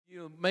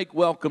you make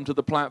welcome to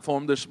the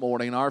platform this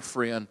morning our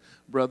friend,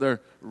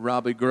 Brother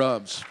Robbie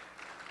Grubbs.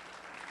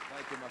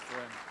 Thank you, my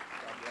friend.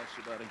 God bless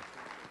you, buddy.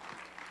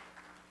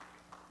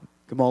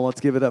 Come on, let's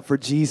give it up for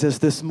Jesus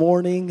this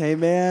morning.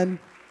 Amen.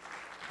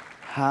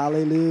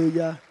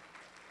 Hallelujah.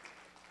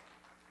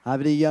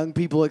 Have any young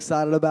people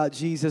excited about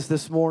Jesus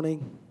this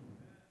morning?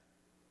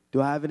 Do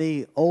I have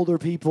any older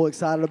people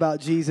excited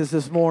about Jesus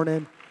this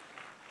morning?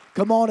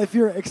 Come on, if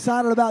you're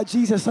excited about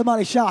Jesus,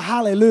 somebody shout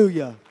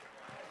hallelujah.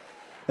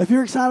 If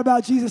you're excited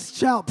about Jesus,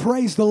 shout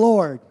praise the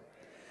Lord.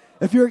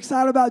 If you're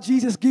excited about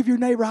Jesus, give your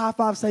neighbor a high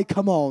five, say,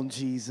 come on,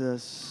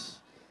 Jesus.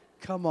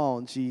 Come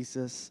on,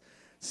 Jesus.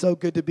 So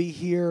good to be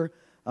here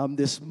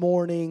this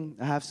morning.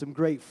 I have some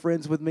great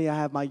friends with me. I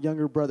have my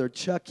younger brother,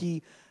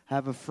 Chucky. I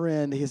have a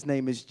friend, his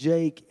name is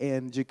Jake,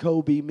 and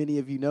Jacoby. Many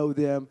of you know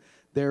them.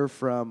 They're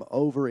from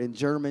over in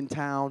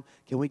Germantown.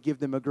 Can we give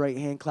them a great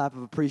hand clap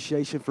of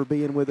appreciation for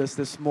being with us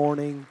this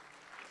morning?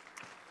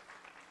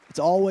 It's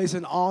always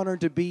an honor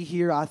to be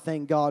here. I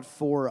thank God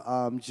for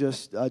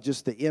just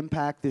the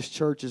impact this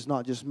church is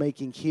not just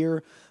making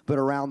here, but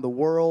around the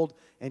world.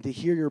 And to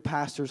hear your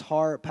pastor's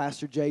heart.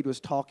 Pastor Jade was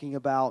talking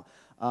about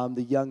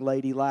the young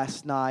lady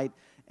last night.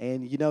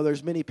 And, you know,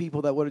 there's many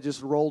people that would have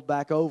just rolled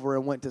back over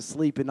and went to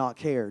sleep and not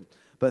cared.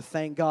 But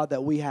thank God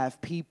that we have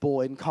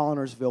people in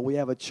Connersville. We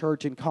have a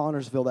church in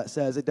Connersville that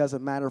says it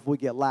doesn't matter if we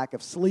get lack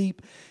of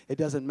sleep. It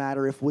doesn't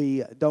matter if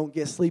we don't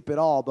get sleep at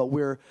all. But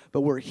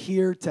we're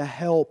here to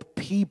help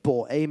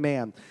people.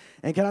 Amen.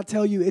 And can I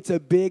tell you, it's a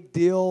big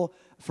deal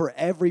for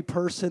every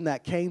person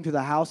that came to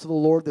the house of the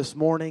Lord this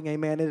morning.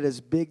 Amen. It is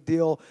a big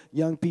deal,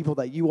 young people,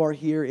 that you are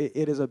here.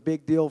 It is a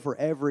big deal for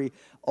every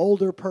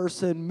older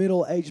person,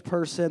 middle-aged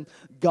person.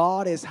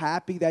 God is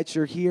happy that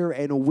you're here,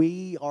 and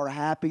we are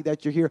happy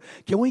that you're here.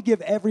 Can we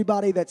give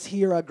everybody that's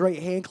here a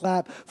great hand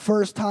clap?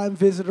 First-time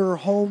visitor,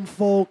 home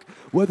folk,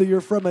 whether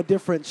you're from a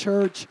different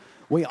church,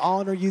 we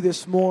honor you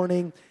this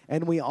morning,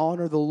 and we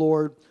honor the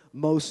Lord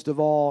most of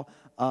all.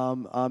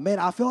 Man,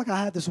 I feel like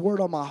I had this word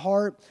on my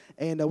heart,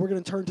 and we're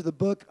going to turn to the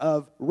book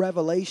of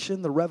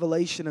Revelation, the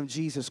revelation of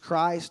Jesus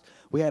Christ.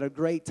 We had a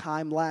great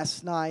time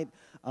last night.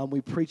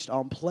 We preached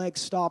on plague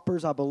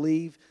stoppers. I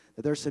believe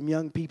that there's some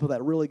young people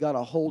that really got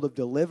a hold of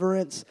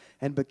deliverance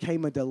and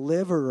became a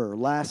deliverer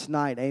last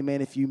night.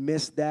 Amen. If you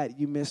missed that,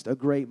 you missed a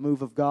great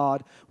move of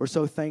God. We're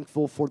so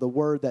thankful for the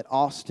word that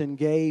Austin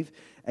gave.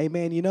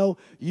 Amen. You know,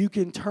 you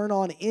can turn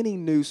on any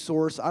news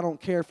source. I don't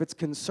care if it's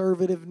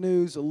conservative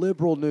news,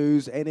 liberal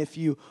news, and if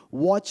you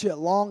watch it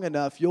long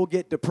enough, you'll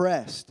get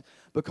depressed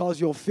because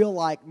you'll feel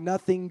like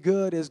nothing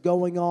good is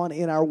going on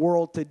in our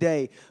world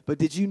today. But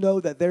did you know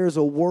that there is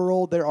a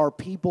world, there are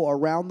people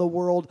around the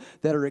world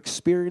that are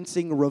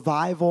experiencing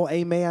revival?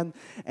 Amen.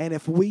 And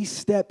if we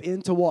step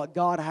into what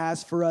God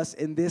has for us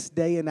in this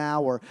day and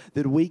hour,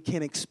 that we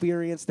can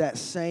experience that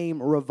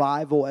same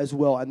revival as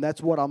well. And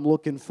that's what I'm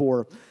looking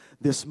for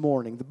this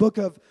morning. The book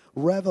of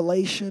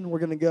Revelation, we're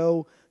going to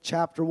go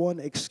chapter 1.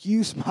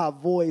 Excuse my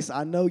voice.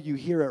 I know you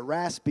hear it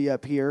raspy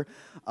up here.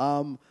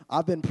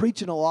 I've been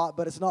preaching a lot,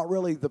 but it's not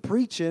really the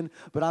preaching,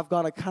 but I've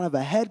got a kind of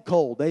a head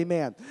cold.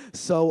 Amen.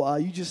 So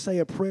you just say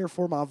a prayer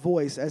for my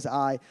voice as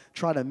I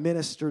try to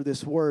minister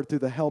this word through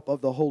the help of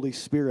the Holy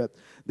Spirit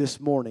this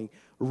morning.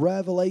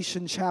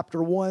 Revelation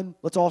chapter 1.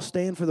 Let's all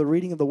stand for the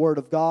reading of the Word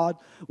of God.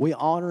 We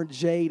honored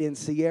Jade and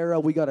Sierra.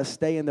 We got to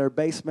stay in their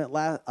basement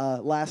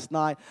last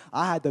night.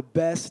 I had the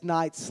best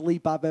night's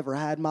sleep I've ever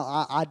had.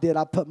 I did.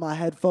 I put my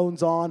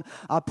headphones on.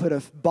 I put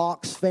a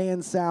box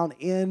fan sound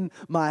in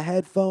my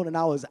headphone, and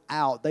I was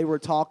out. They were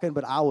talking,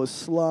 but I was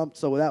slumped,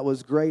 so that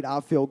was great.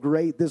 I feel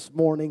great this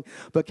morning.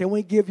 But can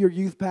we give your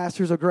youth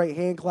pastors a great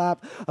hand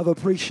clap of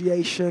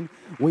appreciation?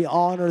 We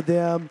honor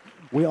them.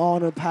 We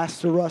honor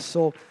Pastor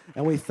Russell,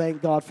 and we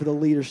thank God for the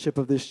leadership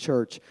of this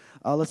church.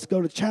 Let's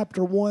go to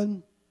chapter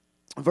 1,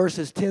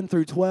 verses 10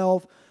 through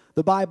 12.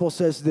 The Bible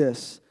says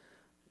this.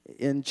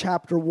 In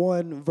chapter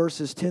 1,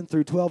 verses 10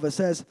 through 12, it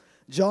says,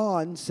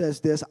 John says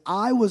this,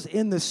 I was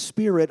in the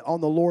Spirit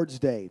on the Lord's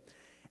day,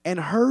 and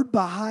heard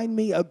behind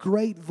me a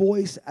great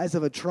voice as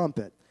of a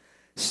trumpet,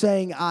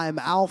 saying, I am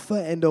Alpha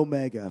and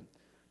Omega,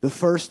 the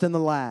first and the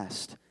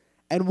last.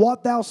 And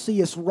what thou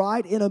seest,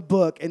 write in a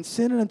book, and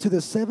send it unto the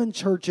 7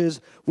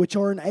 churches which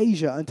are in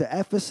Asia, unto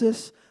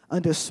Ephesus,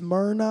 unto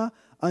Smyrna,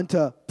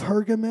 unto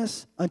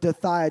Pergamos, unto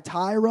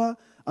Thyatira,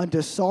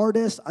 unto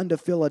Sardis, unto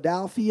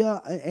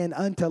Philadelphia, and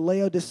unto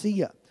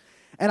Laodicea.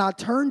 And I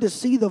turned to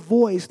see the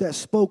voice that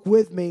spoke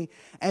with me,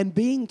 and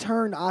being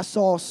turned, I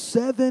saw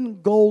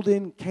 7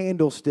 golden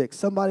candlesticks.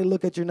 Somebody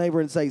look at your neighbor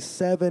and say,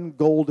 7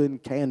 golden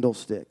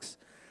candlesticks.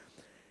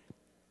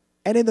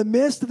 And in the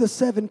midst of the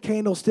 7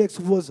 candlesticks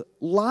was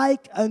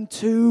like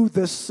unto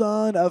the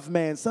Son of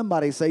Man.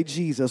 Somebody say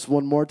Jesus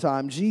one more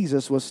time.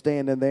 Jesus was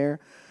standing there,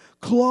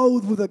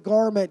 clothed with a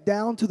garment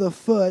down to the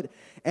foot,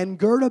 and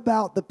girt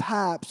about the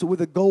paps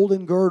with a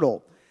golden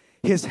girdle.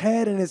 His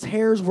head and his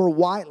hairs were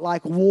white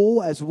like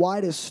wool, as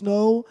white as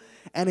snow,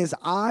 and his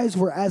eyes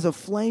were as a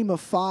flame of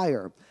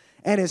fire.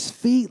 and his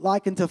feet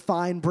like unto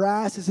fine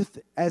brass,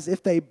 as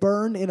if they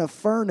burn in a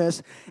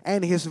furnace,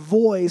 and his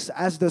voice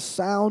as the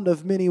sound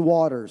of many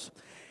waters.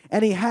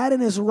 And he had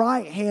in his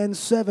right hand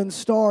 7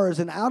 stars,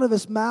 and out of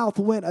his mouth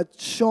went a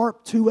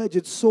sharp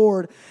 2-edged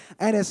sword,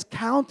 and his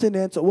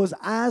countenance was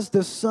as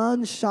the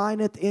sun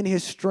shineth in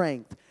his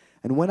strength.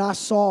 And when I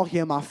saw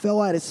him, I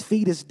fell at his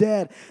feet as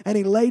dead. And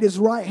he laid his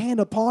right hand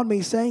upon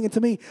me, saying unto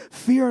me,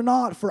 Fear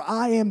not, for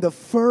I am the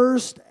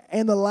first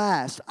and the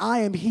last.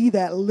 I am he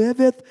that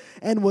liveth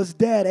and was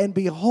dead. And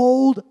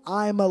behold,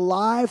 I am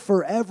alive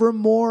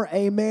forevermore.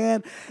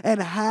 Amen.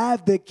 And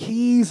have the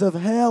keys of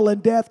hell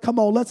and death. Come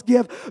on, let's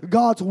give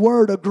God's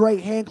word a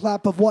great hand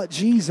clap of what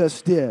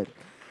Jesus did.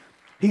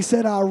 He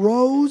said, I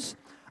rose.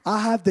 I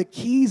have the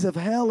keys of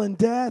hell and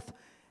death.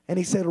 And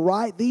he said,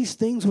 Write these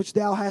things which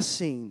thou hast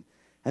seen,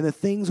 and the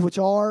things which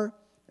are,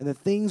 and the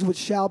things which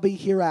shall be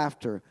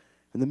hereafter,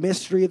 and the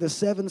mystery of the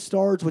 7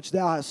 stars which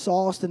thou hast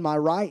sawest in my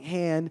right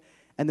hand,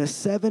 and the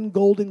 7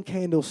 golden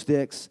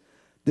candlesticks.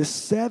 The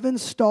 7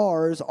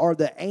 stars are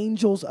the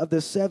angels of the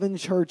 7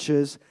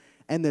 churches,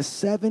 and the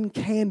 7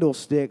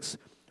 candlesticks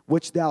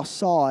which thou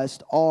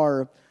sawest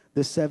are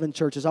the 7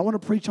 churches. I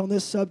want to preach on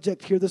this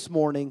subject here this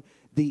morning,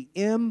 the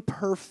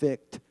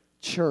imperfect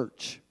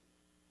church.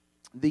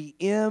 The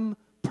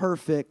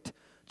imperfect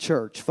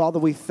church. Father,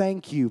 we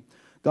thank you,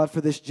 God,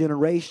 for this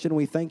generation.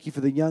 We thank you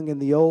for the young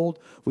and the old.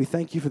 We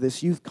thank you for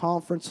this youth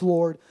conference,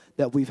 Lord,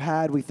 that we've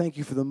had. We thank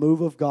you for the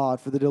move of God,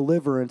 for the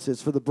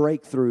deliverances, for the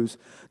breakthroughs.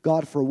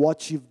 God, for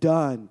what you've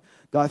done.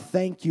 God,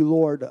 thank you,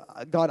 Lord.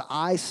 God,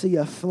 I see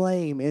a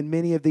flame in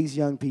many of these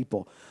young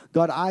people.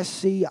 God, I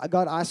see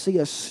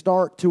a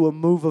start to a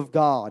move of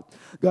God.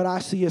 God, I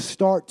see a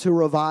start to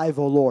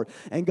revival, Lord.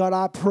 And God,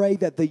 I pray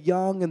that the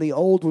young and the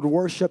old would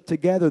worship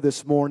together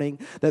this morning,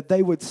 that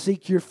they would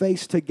seek your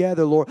face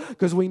together, Lord,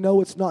 because we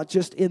know it's not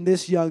just in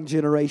this young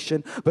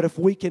generation, but if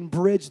we can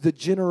bridge the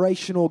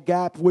generational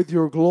gap with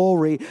your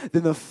glory,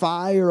 then the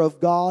fire of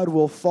God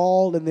will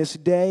fall in this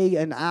day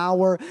and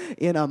hour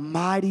in a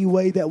mighty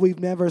way that we've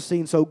never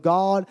seen. So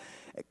God,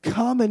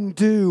 come and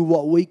do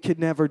what we could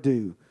never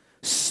do.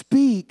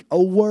 Speak a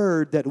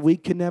word that we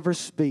can never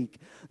speak.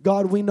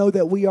 God, we know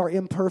that we are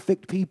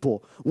imperfect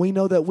people. We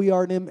know that we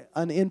are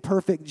an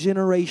imperfect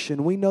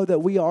generation. We know that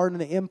we are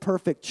an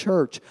imperfect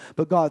church.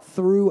 But God,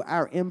 through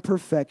our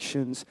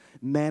imperfections,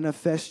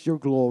 manifest your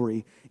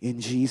glory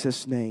in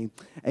Jesus' name.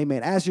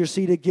 Amen. As you're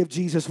seated, give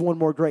Jesus one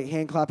more great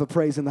hand clap of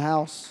praise in the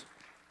house.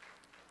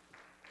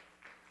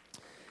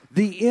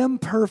 The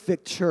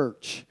imperfect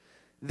church.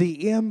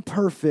 The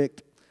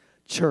imperfect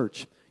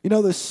church. You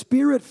know, the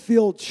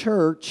Spirit-filled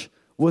church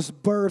was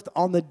birthed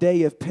on the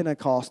day of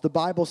Pentecost. The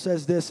Bible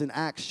says this in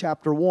Acts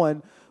chapter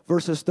 1,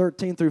 verses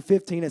 13 through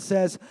 15. It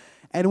says,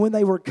 And when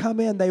they were come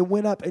in, they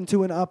went up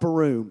into an upper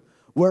room,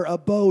 where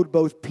abode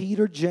both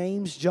Peter,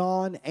 James,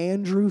 John,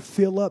 Andrew,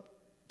 Philip,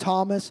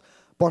 Thomas,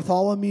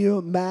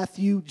 Bartholomew,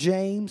 Matthew,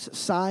 James,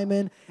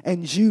 Simon,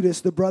 and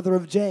Judas, the brother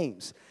of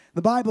James.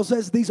 The Bible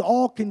says these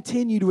all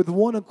continued with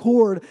one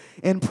accord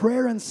in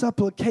prayer and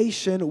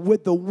supplication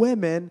with the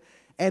women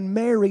and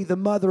Mary, the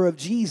mother of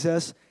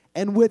Jesus,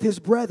 and with his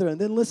brethren.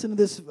 Then listen to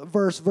this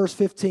verse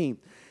 15.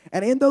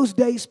 And in those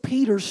days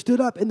Peter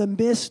stood up in the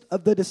midst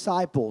of the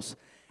disciples,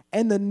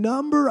 and the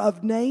number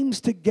of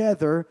names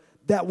together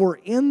that were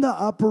in the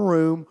upper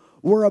room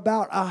were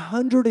about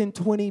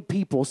 120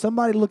 people.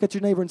 Somebody look at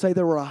your neighbor and say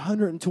there were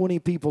 120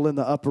 people in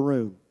the upper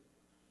room.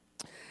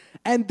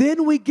 And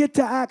then we get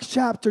to Acts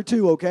chapter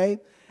 2, okay?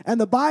 And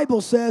the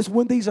Bible says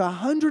when these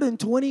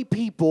 120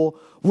 people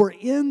were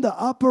in the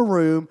upper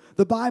room,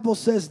 the Bible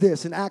says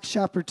this in Acts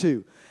chapter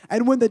 2.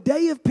 And when the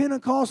day of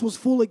Pentecost was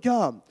fully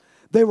come,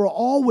 they were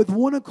all with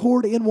one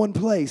accord in one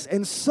place.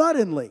 And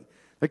suddenly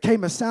there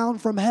came a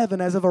sound from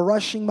heaven as of a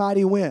rushing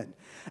mighty wind.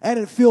 And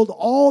it filled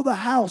all the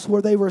house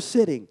where they were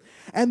sitting.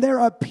 And there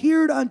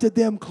appeared unto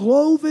them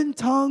cloven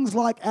tongues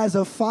like as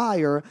of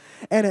fire,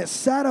 and it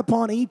sat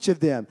upon each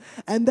of them.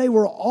 And they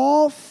were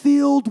all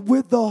filled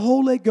with the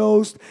Holy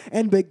Ghost,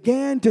 and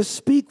began to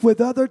speak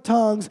with other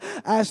tongues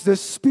as the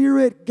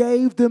Spirit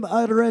gave them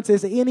utterance.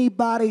 Is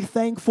anybody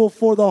thankful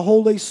for the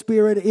Holy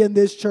Spirit in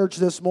this church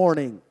this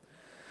morning?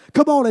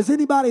 Come on, is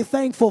anybody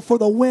thankful for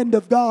the wind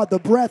of God, the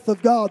breath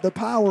of God, the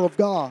power of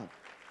God?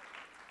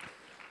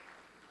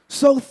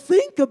 So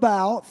think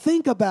about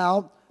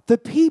the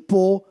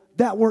people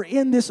that were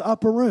in this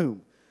upper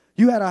room.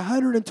 You had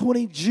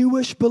 120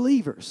 Jewish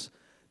believers.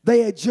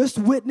 They had just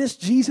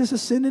witnessed Jesus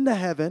ascend into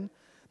heaven.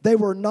 They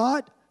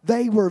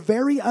were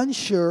very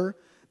unsure.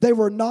 They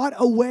were not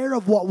aware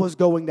of what was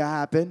going to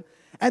happen.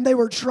 And they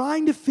were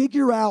trying to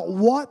figure out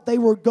what they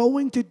were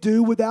going to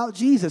do without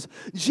Jesus.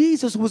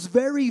 Jesus was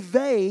very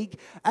vague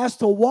as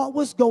to what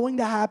was going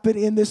to happen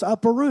in this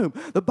upper room.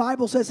 The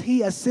Bible says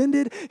he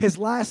ascended. His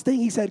last thing,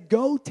 he said,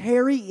 Go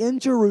tarry in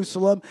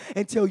Jerusalem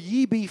until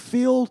ye be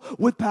filled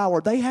with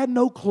power. They had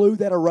no clue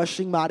that a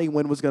rushing mighty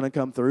wind was going to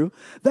come through.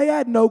 They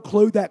had no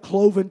clue that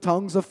cloven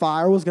tongues of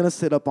fire was going to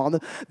sit upon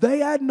them. They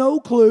had no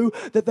clue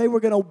that they were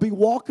going to be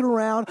walking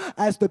around,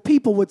 as the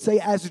people would say,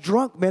 as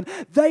drunk men.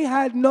 They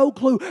had no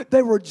clue.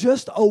 They were were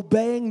just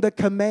obeying the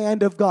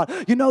command of God.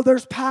 You know,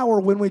 there's power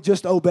when we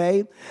just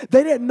obey.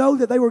 They didn't know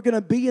that they were going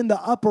to be in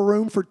the upper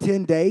room for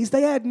 10 days.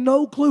 They had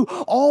no clue.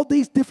 All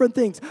these different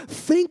things.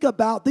 Think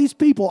about these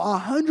people,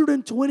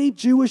 120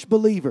 Jewish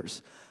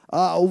believers.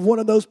 One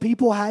of those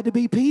people had to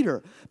be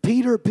Peter.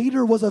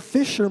 Peter was a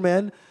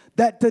fisherman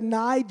that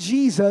denied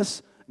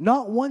Jesus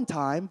not one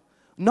time,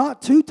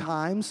 not two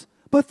times,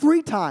 but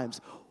three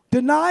times.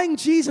 Denying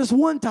Jesus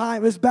one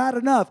time is bad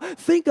enough.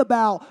 Think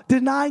about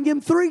denying him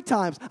three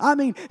times. I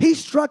mean, he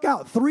struck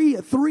out three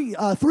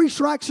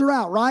strikes are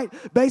out, right?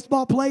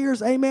 Baseball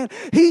players, amen.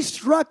 He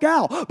struck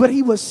out, but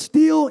he was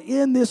still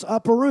in this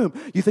upper room.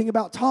 You think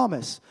about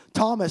Thomas,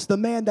 the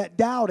man that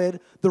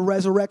doubted the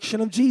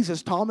resurrection of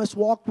Jesus. Thomas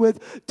walked with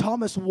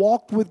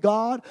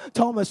God.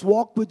 Thomas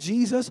walked with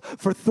Jesus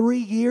for 3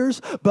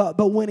 years, but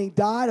when he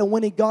died and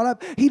when he got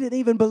up, he didn't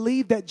even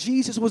believe that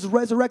Jesus was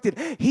resurrected.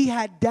 He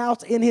had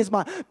doubts in his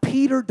mind.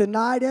 Peter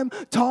denied him.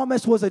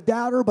 Thomas was a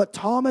doubter, but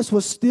Thomas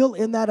was still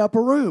in that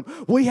upper room.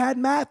 We had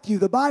Matthew.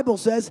 The Bible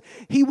says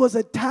he was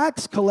a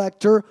tax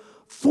collector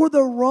for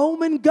the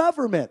Roman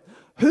government.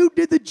 Who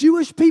did the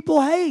Jewish people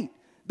hate?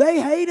 They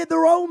hated the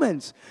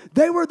Romans.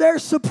 They were their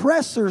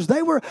suppressors.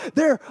 They were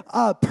their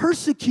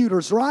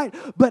persecutors, right?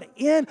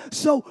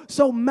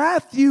 So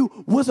Matthew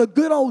was a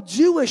good old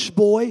Jewish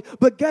boy,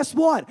 but guess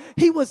what?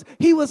 He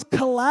was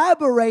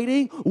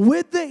collaborating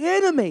with the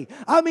enemy.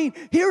 I mean,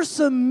 here's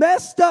some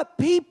messed up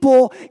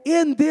people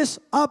in this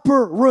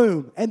upper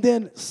room. And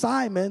then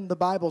Simon, the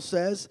Bible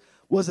says,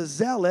 was a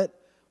zealot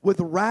with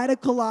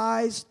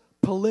radicalized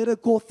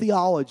political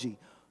theology.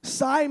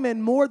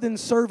 Simon, more than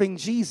serving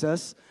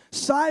Jesus,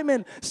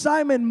 Simon,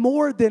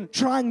 more than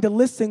trying to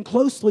listen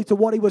closely to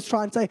what he was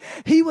trying to say,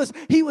 he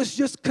was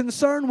just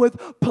concerned with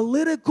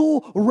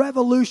political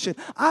revolution.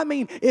 I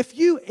mean, if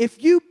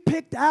you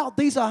picked out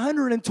these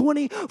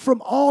 120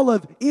 from all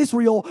of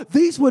Israel,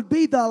 these would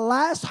be the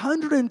last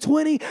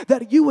 120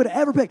 that you would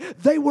ever pick.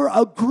 They were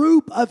a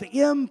group of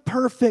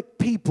imperfect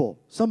people.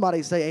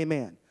 Somebody say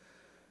amen.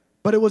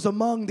 But it was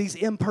among these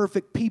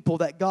imperfect people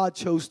that God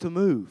chose to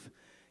move.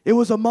 It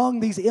was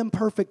among these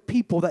imperfect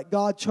people that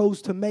God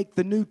chose to make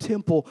the new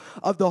temple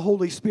of the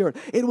Holy Spirit.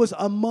 It was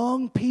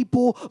among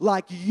people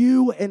like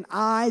you and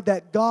I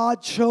that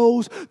God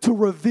chose to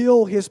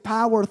reveal His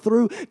power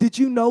through. Did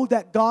you know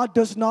that God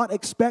does not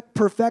expect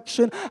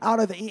perfection out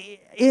of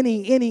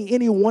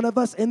any one of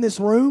us in this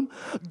room?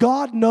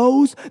 God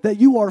knows that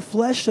you are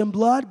flesh and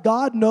blood.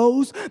 God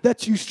knows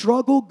that you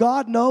struggle.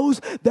 God knows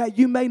that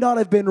you may not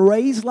have been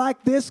raised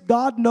like this.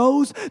 God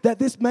knows that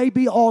this may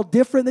be all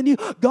different than you.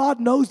 God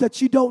knows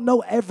that you don't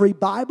know every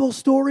Bible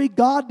story.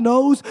 God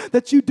knows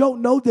that you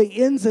don't know the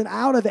ins and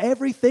out of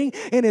everything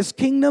in His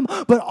kingdom.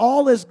 But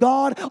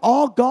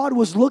all God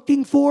was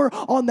looking for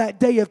on that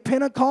day of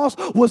Pentecost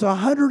was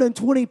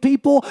 120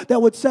 people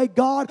that would say,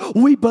 God,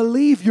 we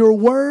believe your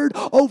word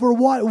over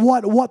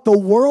what the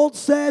world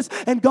says.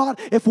 And God,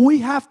 if we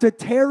have to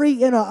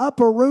tarry in an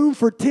upper room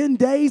for 10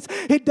 days,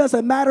 it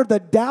doesn't matter the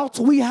doubts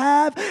we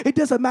have. It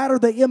doesn't matter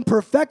the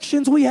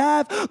imperfections we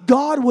have.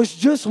 God was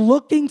just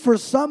looking for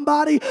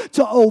somebody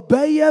to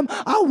obey Him.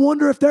 I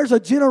wonder if there's a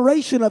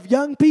generation of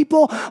young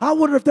people. I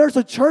wonder if there's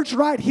a church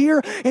right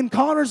here in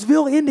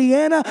Connersville,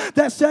 Indiana,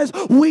 that says,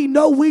 we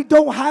know we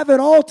don't have it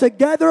all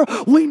together.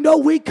 We know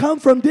we come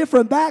from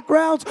different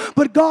backgrounds,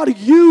 but God,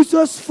 use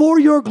us for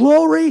your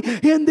glory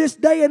in this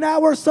day and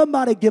hour.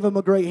 Somebody give Him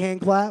a great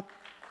hand clap.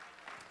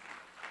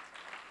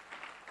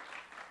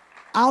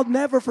 I'll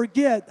never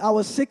forget, I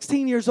was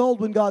 16 years old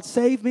when God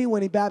saved me,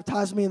 when He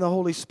baptized me in the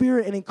Holy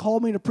Spirit, and He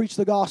called me to preach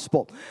the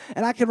gospel.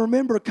 And I can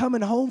remember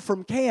coming home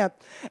from camp,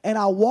 and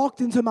I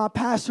walked into my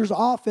pastor's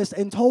office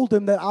and told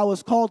him that I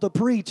was called to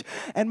preach.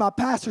 And my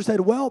pastor said,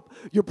 well,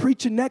 you're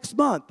preaching next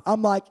month.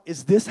 I'm like,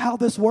 is this how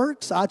this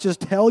works? I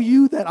just tell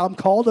you that I'm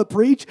called to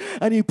preach,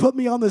 and you put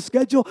me on the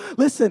schedule?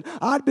 Listen,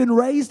 I'd been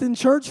raised in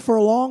church for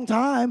a long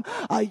time.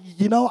 I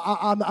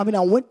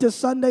went to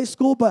Sunday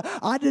school, but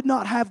I did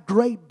not have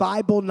great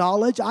Bible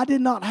knowledge. I did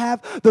not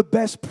have the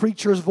best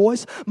preacher's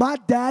voice. My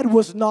dad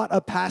was not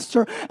a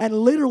pastor, and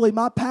literally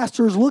my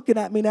pastor is looking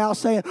at me now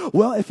saying,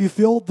 well, if you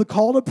feel the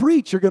call to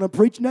preach, you're going to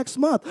preach next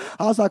month.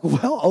 I was like,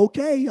 well,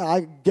 okay,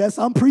 I guess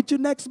I'm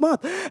preaching next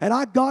month. And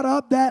I got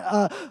up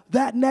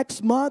that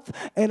next month,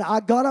 and I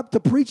got up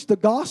to preach the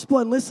gospel.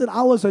 And listen,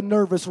 I was a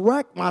nervous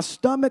wreck. My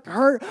stomach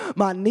hurt.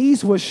 My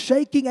knees was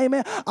shaking.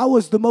 Amen. I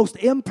was the most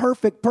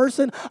imperfect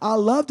person. I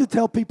love to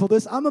tell people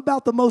this. I'm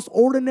about the most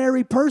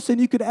ordinary person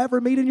you could ever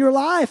meet in your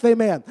life.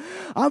 Amen.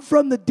 I'm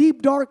from the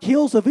deep, dark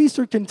hills of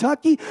eastern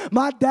Kentucky.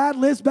 My dad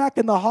lives back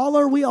in the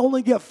holler. We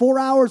only get 4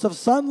 hours of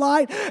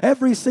sunlight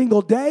every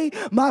single day.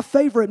 My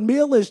favorite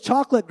meal is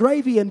chocolate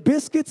gravy and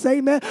biscuits.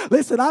 Amen.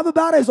 Listen, I'm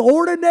about as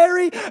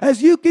ordinary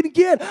as you can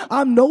get.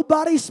 I'm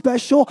nobody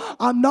special.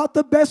 I'm not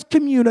the best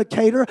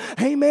communicator.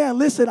 Amen.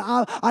 Listen,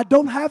 I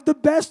don't have the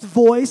best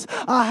voice.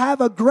 I have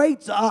a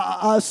great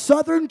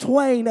southern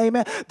twang.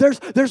 Amen.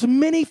 There's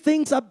many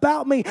things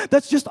about me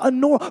that's just a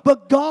normal,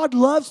 but God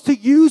loves to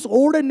use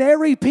ordinary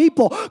people.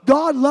 people.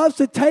 God loves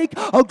to take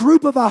a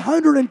group of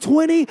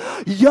 120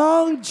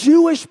 young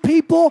Jewish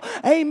people,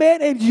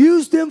 amen, and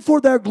use them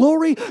for their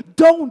glory.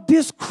 Don't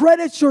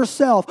discredit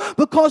yourself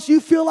because you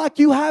feel like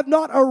you have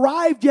not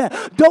arrived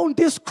yet. Don't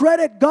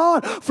discredit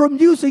God from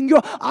using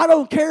your, I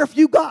don't care if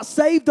you got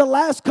saved the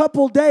last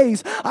couple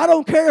days. I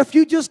don't care if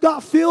you just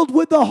got filled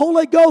with the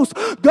Holy Ghost.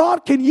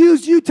 God can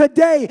use you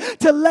today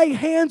to lay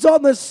hands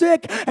on the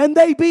sick and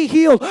they be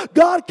healed.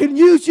 God can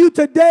use you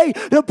today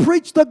to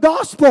preach the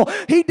gospel.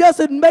 He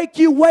doesn't make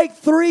you wait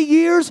 3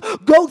 years,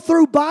 go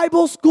through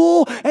Bible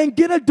school, and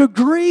get a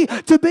degree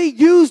to be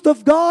used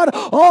of God.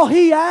 All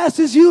He asks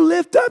is you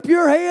lift up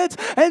your hands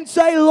and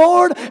say,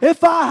 Lord,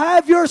 if I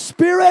have your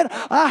Spirit,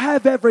 I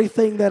have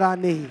everything that I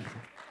need.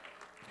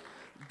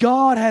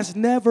 God has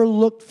never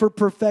looked for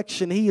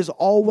perfection. He has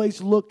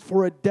always looked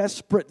for a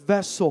desperate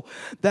vessel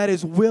that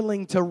is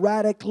willing to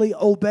radically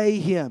obey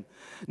Him.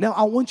 Now,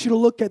 I want you to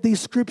look at these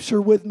scripture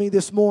with me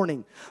this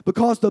morning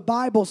because the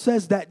Bible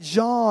says that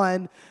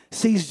John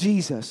sees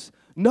Jesus.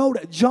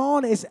 Note,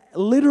 John is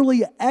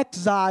literally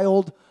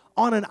exiled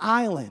on an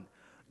island.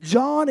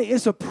 John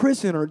is a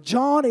prisoner.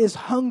 John is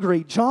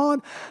hungry.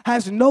 John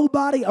has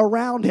nobody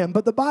around him.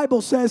 But the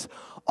Bible says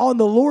on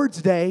the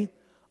Lord's Day,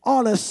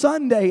 on a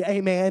Sunday,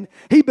 amen,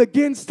 he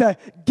begins to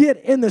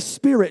get in the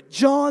Spirit.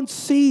 John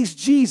sees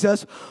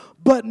Jesus,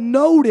 but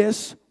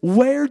notice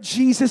where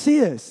Jesus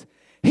is.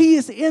 He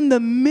is in the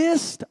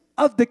midst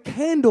of the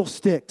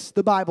candlesticks,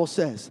 the Bible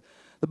says.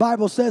 The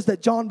Bible says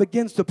that John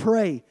begins to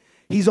pray.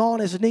 He's on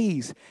his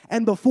knees.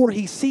 And before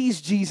he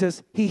sees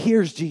Jesus, he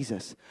hears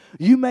Jesus.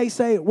 You may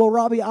say, well,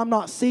 Robbie, I'm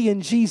not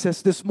seeing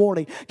Jesus this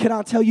morning. Can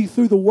I tell you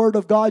through the Word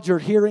of God, you're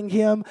hearing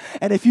Him?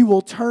 And if you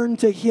will turn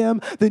to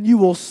Him, then you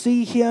will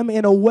see Him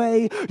in a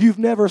way you've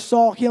never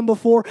saw Him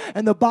before.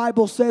 And the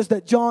Bible says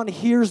that John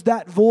hears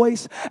that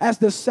voice as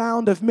the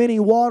sound of many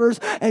waters.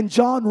 And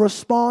John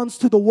responds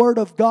to the Word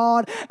of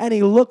God. And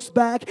he looks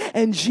back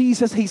and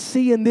Jesus, he's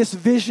seeing this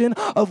vision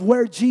of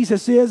where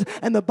Jesus is.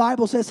 And the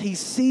Bible says he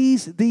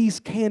sees these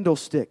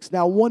candlesticks.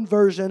 Now, one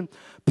version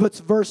puts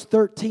verse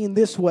 13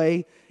 this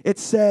way. It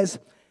says,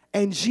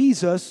 and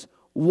Jesus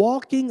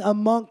walking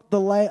among the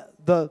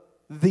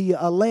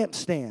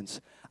lampstands,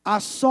 I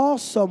saw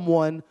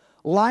someone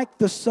like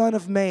the Son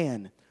of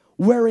Man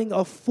wearing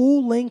a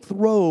full-length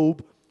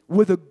robe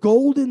with a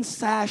golden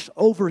sash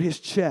over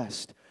his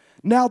chest.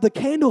 Now the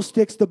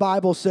candlesticks, the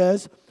Bible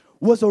says,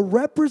 was a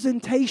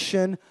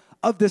representation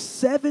of the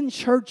 7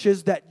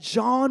 churches that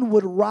John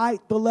would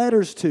write the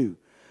letters to.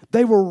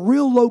 They were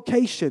real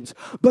locations,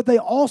 but they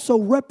also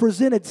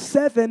represented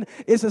 7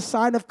 is a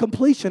sign of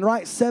completion,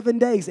 right? 7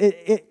 days.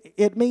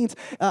 It means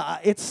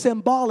it's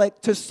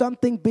symbolic to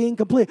something being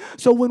complete.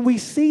 So when we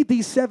see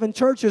these 7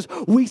 churches,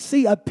 we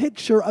see a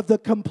picture of the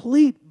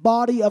complete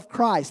body of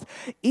Christ.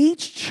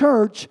 Each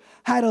church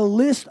had a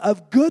list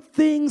of good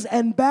things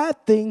and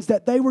bad things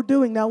that they were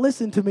doing. Now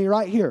listen to me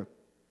right here.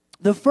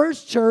 The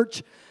first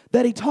church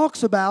that he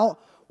talks about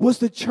was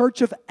the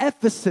church of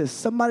Ephesus.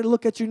 Somebody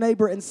look at your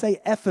neighbor and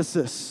say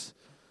Ephesus.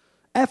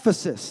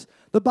 Ephesus.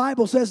 The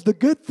Bible says the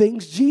good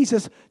things,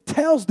 Jesus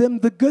tells them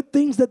the good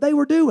things that they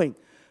were doing.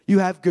 You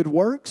have good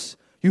works,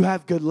 you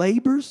have good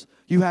labors,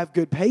 you have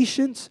good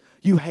patience,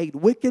 you hate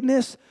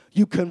wickedness,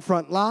 you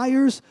confront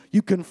liars,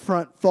 you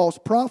confront false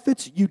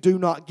prophets, you do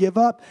not give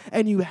up,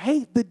 and you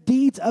hate the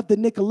deeds of the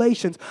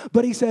Nicolaitans.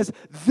 But he says,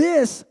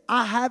 this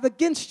I have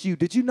against you.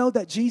 Did you know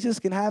that Jesus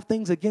can have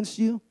things against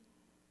you?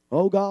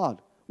 Oh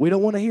God. We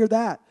don't want to hear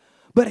that.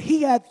 But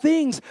he had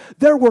things.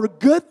 There were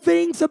good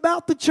things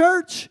about the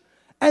church,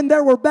 and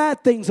there were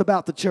bad things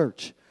about the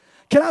church.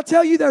 Can I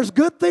tell you there's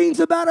good things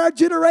about our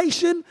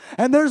generation,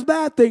 and there's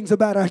bad things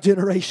about our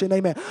generation?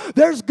 Amen.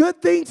 There's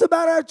good things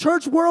about our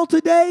church world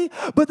today,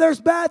 but there's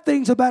bad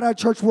things about our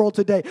church world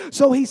today.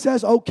 So he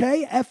says,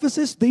 okay,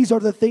 Ephesus, these are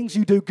the things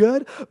you do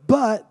good,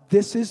 but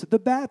this is the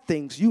bad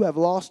things. You have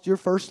lost your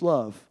first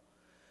love,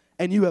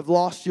 and you have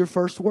lost your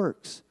first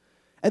works.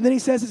 And then he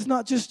says, it's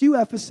not just you,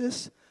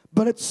 Ephesus,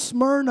 but it's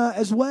Smyrna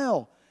as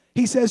well.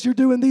 He says you're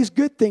doing these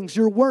good things,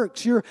 your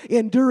works, you're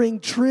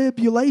enduring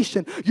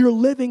tribulation, you're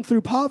living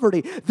through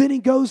poverty. Then he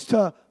goes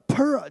to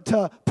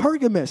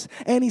Pergamos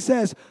and he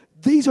says,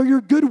 these are your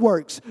good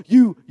works.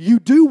 You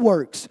do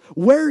works.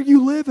 Where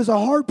you live is a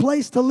hard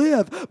place to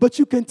live, but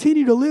you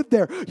continue to live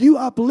there. You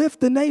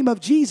uplift the name of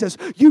Jesus.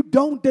 You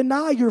don't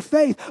deny your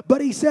faith. But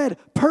he said,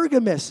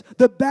 Pergamos,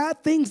 the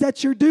bad things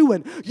that you're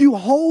doing, you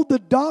hold the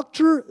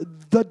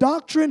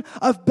doctrine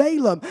of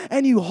Balaam,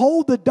 and you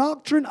hold the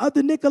doctrine of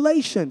the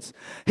Nicolaitans.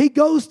 He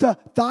goes to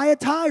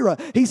Thyatira.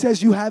 He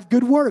says, you have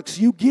good works.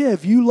 You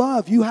give, you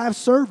love, you have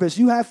service,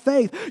 you have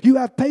faith, you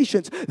have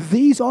patience.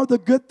 These are the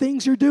good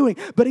things you're doing.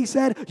 But he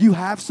said, you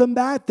have some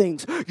bad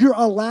things. You're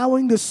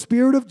allowing the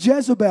spirit of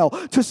Jezebel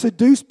to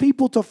seduce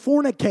people to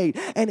fornicate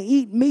and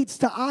eat meats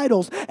to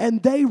idols,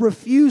 and they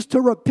refuse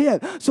to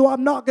repent. So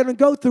I'm not going to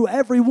go through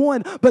every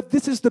one, but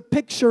this is the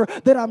picture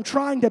that I'm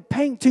trying to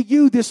paint to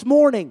you this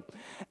morning.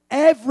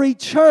 Every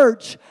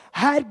church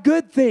had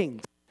good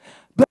things.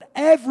 But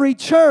every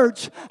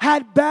church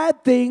had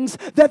bad things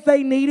that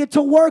they needed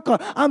to work on.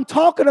 I'm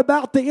talking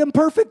about the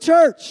imperfect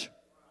church.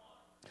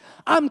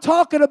 I'm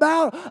talking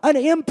about an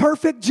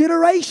imperfect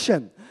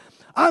generation.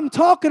 I'm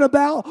talking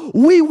about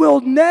we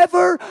will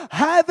never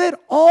have it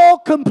all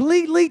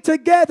completely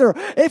together.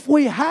 If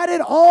we had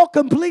it all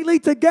completely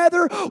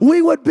together,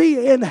 we would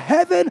be in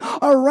heaven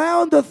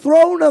around the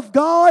throne of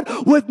God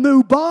with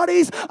new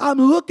bodies. I'm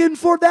looking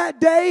for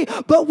that day,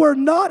 but we're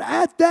not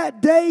at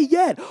that day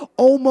yet.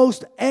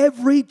 Almost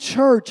every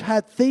church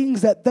had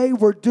things that they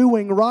were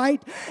doing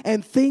right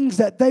and things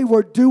that they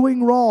were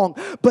doing wrong.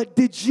 But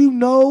did you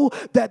know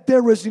that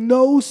there is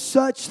no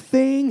such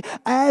thing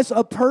as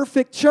a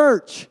perfect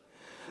church?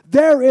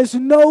 There is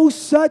no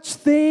such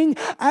thing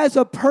as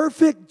a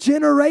perfect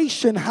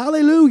generation.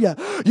 Hallelujah.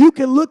 You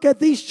can look at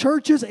these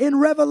churches in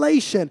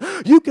Revelation.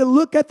 You can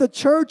look at the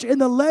church in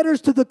the letters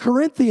to the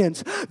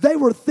Corinthians. There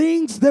were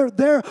things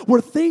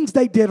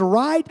they did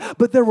right,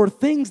 but there were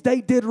things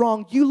they did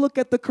wrong. You look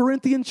at the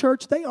Corinthian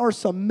church, they are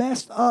some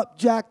messed up,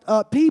 jacked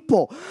up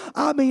people.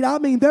 I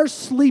mean, they're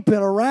sleeping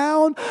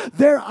around.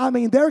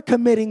 They're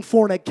committing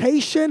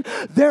fornication.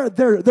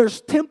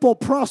 There's temple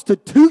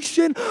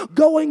prostitution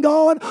going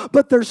on,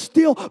 but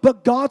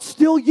God's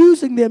still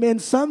using them in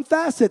some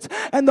facets.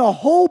 And the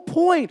whole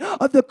point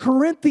of the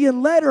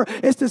Corinthian letter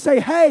is to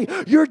say, hey,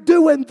 you're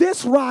doing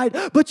this right,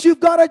 but you've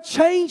got to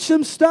change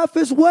some stuff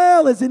as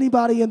well. Is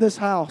anybody in this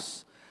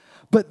house?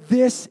 But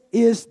this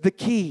is the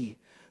key.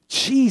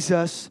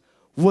 Jesus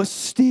was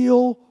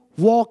still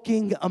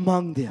walking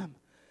among them.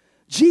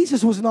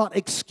 Jesus was not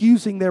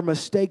excusing their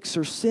mistakes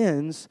or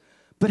sins,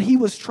 but he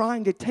was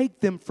trying to take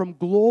them from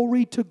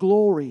glory to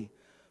glory,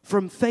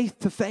 from faith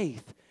to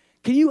faith.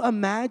 Can you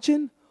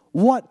imagine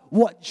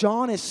what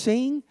John is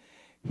seeing?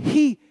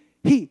 He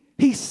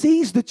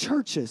sees the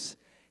churches.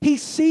 He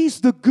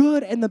sees the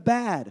good and the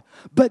bad.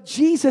 But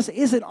Jesus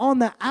isn't on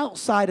the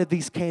outside of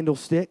these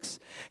candlesticks.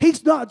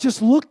 He's not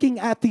just looking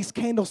at these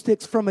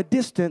candlesticks from a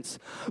distance,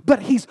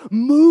 but he's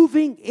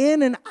moving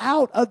in and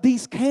out of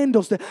these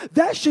candlesticks.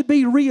 That should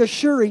be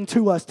reassuring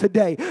to us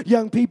today,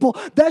 young people.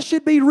 That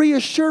should be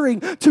reassuring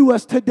to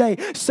us today,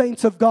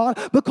 saints of God,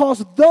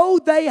 because though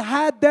they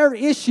had their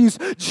issues,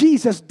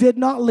 Jesus did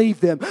not leave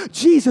them.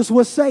 Jesus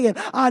was saying,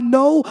 I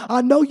know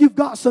you've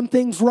got some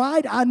things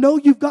right. I know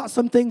you've got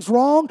some things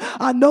wrong.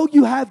 I know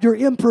you have your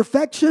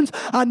imperfections.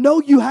 I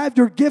know you have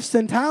your gifts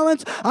and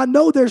talents. I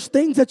know there's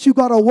things that you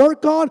got to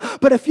work on,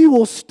 but if you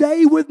will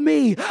stay with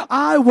me,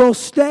 I will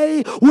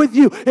stay with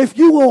you. If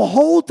you will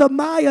hold to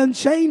my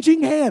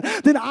unchanging hand,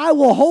 then I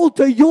will hold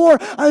to your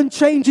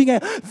unchanging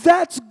hand.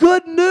 That's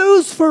good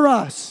news for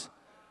us,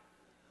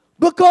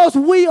 because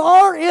we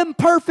are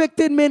imperfect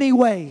in many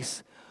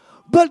ways.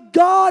 But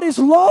God is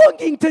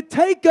longing to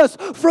take us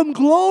from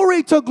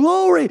glory to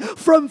glory,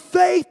 from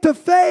faith to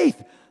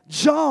faith.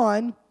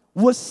 John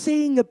was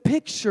seeing a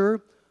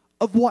picture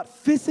of what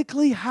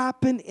physically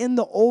happened in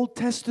the Old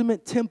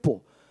Testament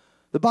temple.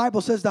 The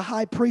Bible says the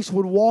high priest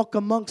would walk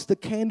amongst the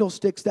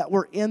candlesticks that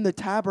were in the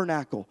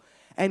tabernacle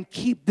and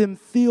keep them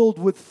filled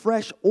with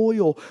fresh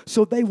oil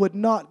so they would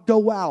not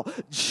go out.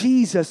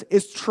 Jesus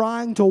is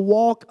trying to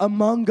walk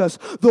among us,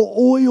 the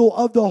oil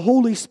of the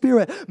Holy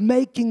Spirit,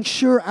 making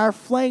sure our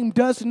flame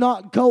does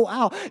not go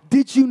out.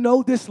 Did you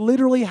know this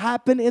literally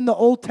happened in the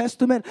Old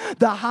Testament?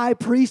 The high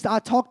priest, I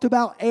talked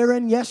about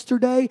Aaron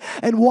yesterday,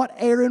 and what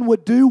Aaron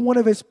would do, one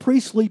of his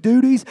priestly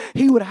duties,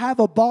 he would have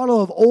a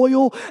bottle of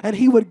oil and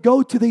he would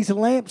go to these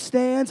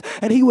lampstands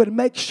and he would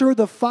make sure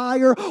the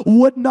fire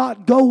would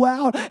not go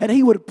out, and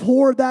he would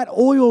pour that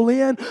oil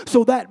in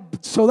so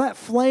that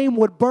flame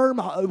would burn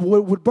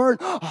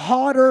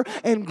hotter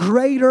and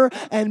greater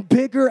and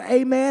bigger.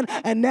 Amen.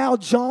 And now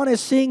John is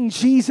seeing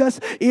Jesus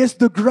is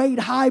the great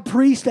high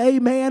priest.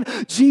 Amen.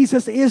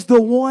 Jesus is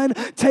the one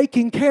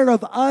taking care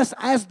of us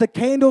as the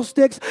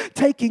candlesticks,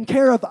 taking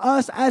care of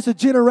us as a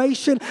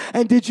generation.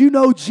 And did you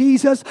know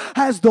Jesus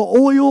has the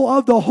oil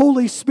of the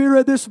Holy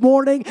Spirit this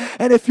morning?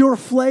 And if your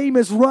flame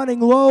is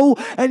running low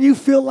and you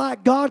feel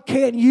like God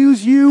can't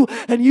use you,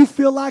 and you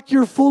feel like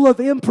you're full of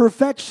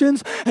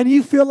imperfections, and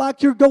you feel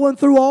like you're going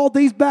through all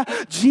these bad,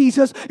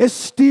 Jesus is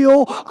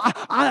still,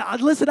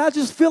 listen, I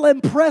just feel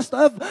impressed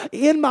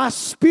in my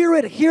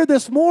spirit here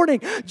this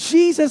morning.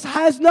 Jesus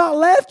has not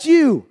left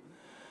you.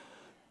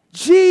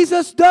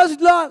 Jesus does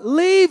not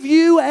leave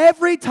you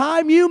every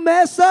time you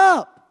mess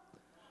up.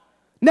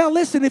 Now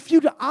listen,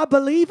 I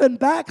believe in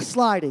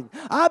backsliding.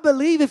 I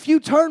believe if you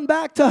turn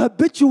back to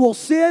habitual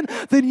sin,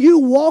 then you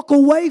walk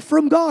away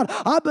from God.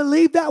 I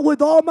believe that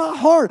with all my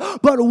heart.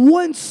 But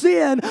one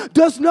sin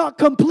does not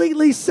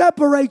completely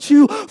separate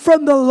you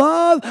from the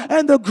love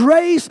and the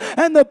grace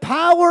and the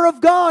power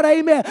of God.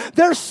 Amen.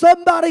 There's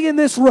somebody in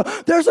this room.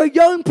 There's a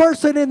young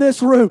person in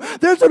this room.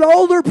 There's an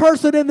older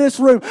person in this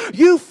room.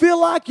 You feel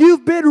like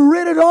you've been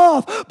written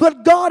off,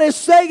 but God is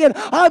saying,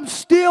 I'm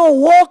still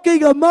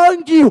walking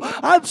among you.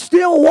 I'm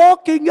still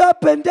walking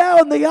up and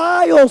down the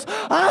aisles.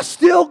 I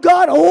still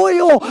got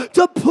oil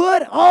to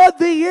put on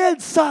the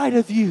inside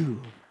of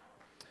you.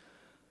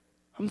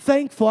 I'm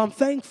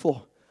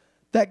thankful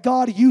that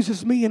God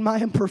uses me in my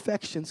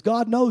imperfections.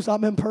 God knows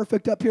I'm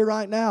imperfect up here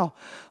right now.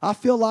 I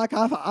feel like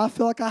I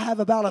have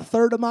about a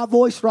third of my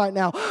voice right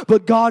now,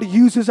 but God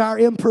uses our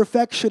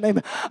imperfection.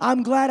 Amen.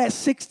 I'm glad at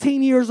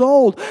 16 years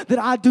old that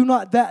I did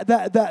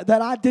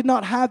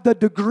not have the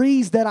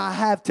degrees that I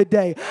have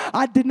today.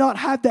 I did not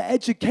have the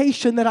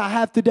education that I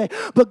have today,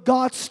 but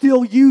God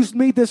still used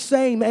me the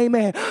same.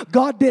 Amen.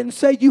 God didn't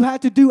say you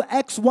had to do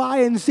X, Y,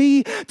 and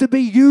Z to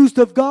be used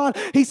of God.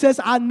 He says,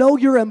 I know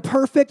you're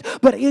imperfect,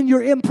 but in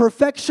your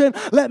imperfection,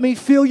 let me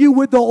fill you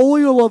with the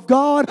oil of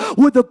God,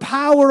 with the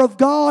power of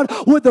God,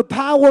 with the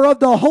power of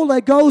the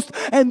Holy Ghost.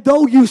 And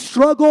though you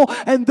struggle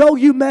and though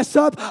you mess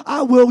up,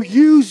 I will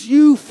use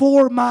you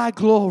for my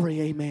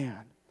glory. Amen.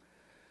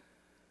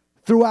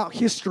 Throughout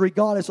history,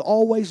 God has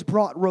always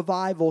brought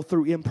revival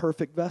through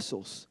imperfect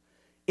vessels,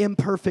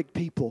 imperfect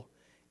people,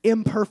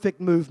 imperfect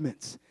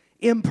movements,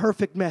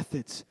 imperfect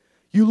methods.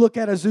 You look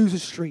at Azusa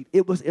Street,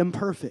 it was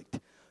imperfect.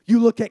 You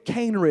look at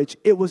Cane Ridge,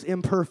 it was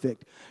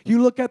imperfect.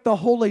 You look at the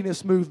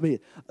holiness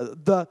movement,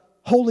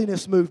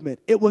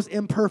 it was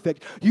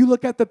imperfect. You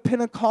look at the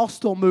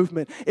Pentecostal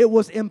movement, it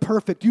was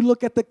imperfect. You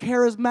look at the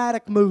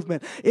charismatic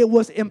movement, it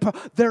was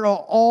imperfect. They're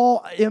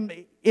all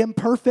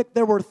imperfect.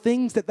 There were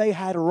things that they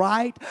had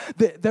right.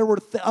 There were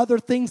other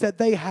things that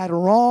they had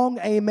wrong.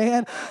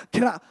 Amen.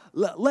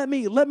 Let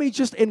me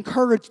just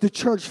encourage the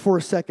church for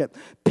a second.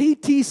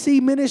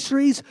 PTC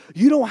Ministries,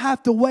 you don't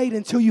have to wait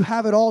until you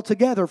have it all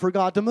together for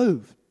God to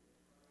move.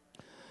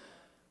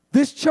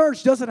 This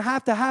church doesn't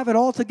have to have it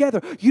all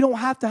together. You don't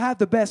have to have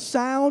the best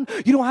sound.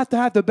 You don't have to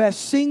have the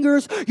best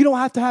singers. You don't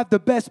have to have the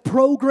best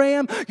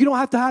program. You don't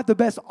have to have the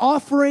best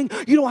offering.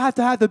 You don't have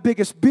to have the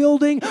biggest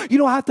building. You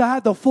don't have to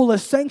have the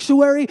fullest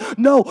sanctuary.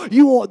 No,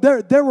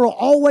 there will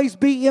always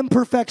be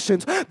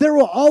imperfections. There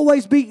will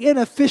always be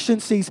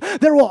inefficiencies.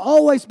 There will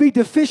always be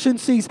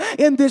deficiencies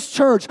in this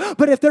church.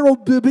 But if there will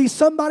be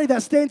somebody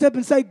that stands up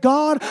and say,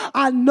 God,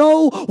 I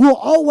know we'll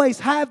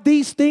always have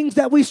these things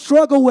that we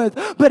struggle with,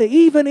 but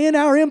even in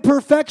our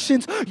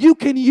imperfections, you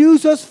can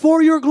use us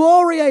for your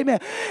glory. Amen.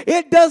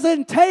 It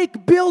doesn't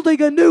take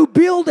building a new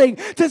building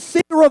to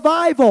see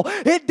revival.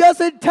 It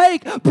doesn't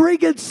take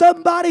bringing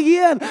somebody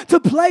in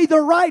to play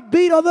the right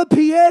beat on the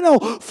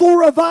piano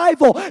for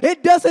revival.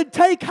 It doesn't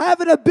take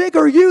having a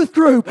bigger youth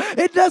group.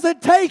 It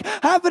doesn't take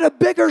having a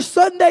bigger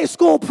Sunday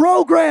school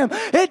program.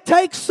 It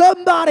takes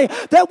somebody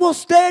that will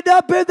stand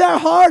up in their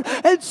heart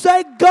and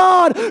say,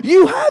 God,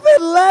 you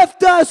haven't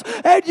left us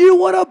and you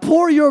want to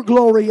pour your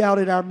glory out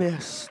in our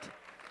midst.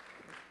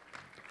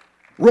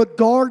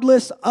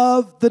 Regardless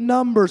of the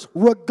numbers,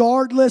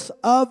 regardless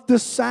of the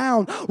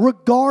sound,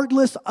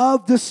 regardless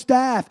of the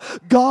staff,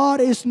 God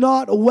is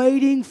not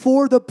waiting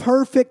for the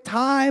perfect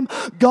time.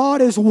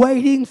 God is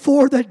waiting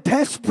for the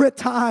desperate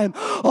time.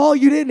 Oh,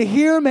 you didn't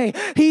hear me.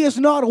 He is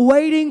not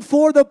waiting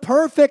for the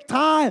perfect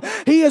time.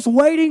 He is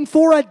waiting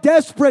for a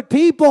desperate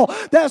people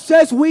that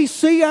says, we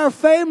see our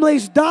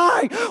families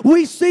die.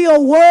 We see a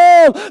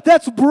world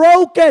that's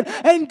broken.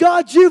 And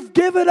God, you've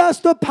given us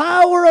the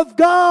power of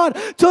God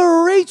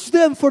to reach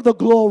them for the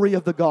glory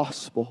of the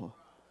gospel.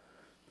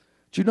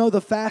 Do you know the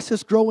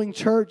fastest growing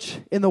church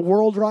in the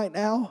world right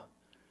now?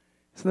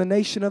 It's in the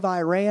nation of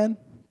Iran.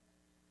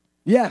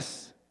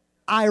 Yes,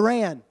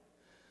 Iran.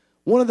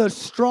 One of the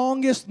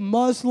strongest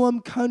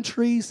Muslim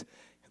countries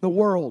in the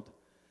world.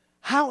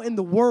 How in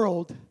the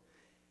world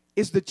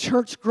is the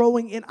church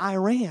growing in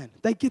Iran?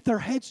 They get their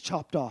heads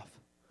chopped off.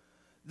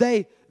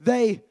 They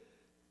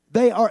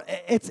are,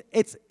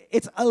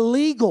 it's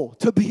illegal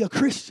to be a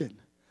Christian.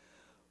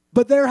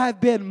 But there have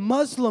been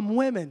Muslim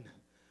women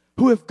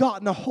who have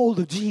gotten a hold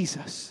of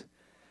Jesus.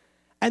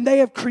 And they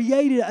have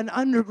created an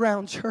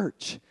underground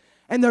church.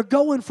 And they're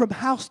going from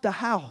house to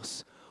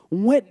house,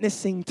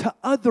 witnessing to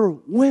other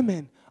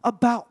women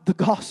about the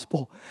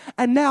gospel.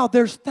 And now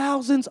there's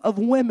thousands of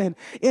women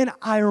in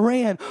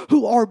Iran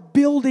who are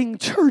building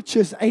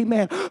churches,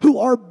 amen, who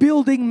are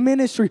building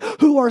ministry,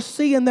 who are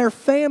seeing their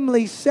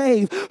families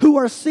saved, who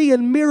are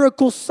seeing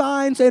miracle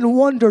signs and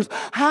wonders.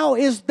 How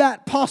is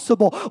that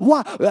possible?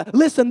 Why?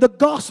 Listen, the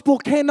gospel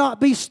cannot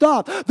be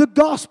stopped. The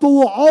gospel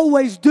will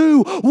always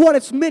do what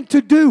it's meant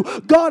to do.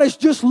 God is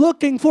just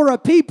looking for a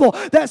people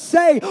that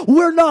say,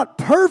 we're not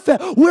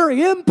perfect, we're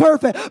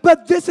imperfect,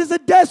 but this is a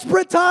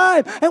desperate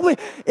time. And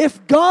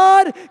if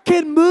God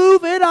can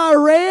move in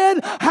Iran,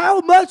 how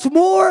much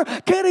more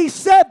can He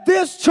set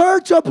this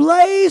church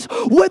ablaze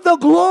with the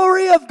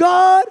glory of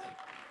God?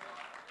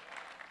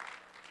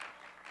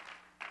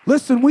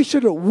 Listen, we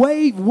should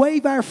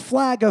wave our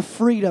flag of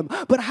freedom.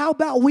 But how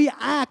about we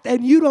act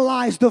and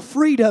utilize the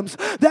freedoms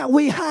that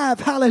we have?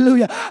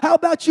 Hallelujah. How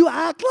about you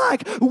act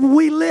like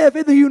we live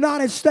in the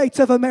United States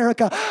of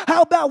America?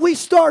 How about we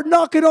start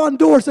knocking on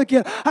doors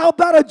again? How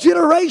about a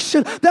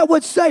generation that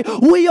would say,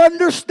 we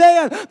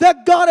understand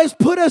that God has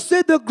put us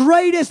in the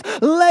greatest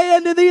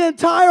land in the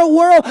entire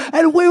world,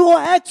 and we will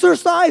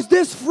exercise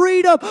this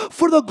freedom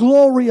for the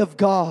glory of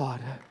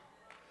God.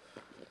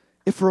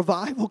 If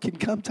revival can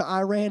come to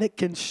Iran, it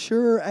can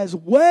sure as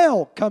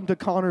well come to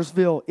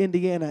Connersville,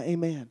 Indiana.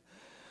 Amen.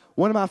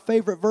 One of my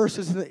favorite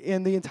verses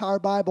in the entire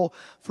Bible,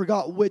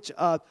 forgot which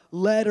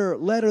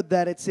letter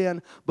that it's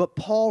in, but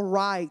Paul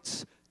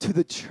writes to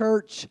the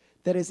church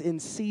that is in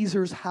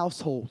Caesar's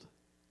household.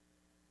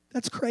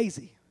 That's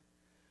crazy.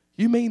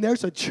 You mean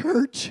there's a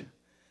church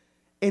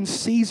in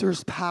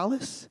Caesar's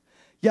palace?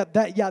 Yeah,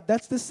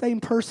 that's the same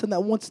person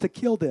that wants to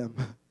kill them.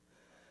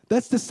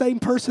 That's the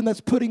same person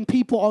that's putting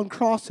people on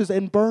crosses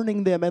and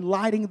burning them and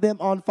lighting them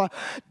on fire.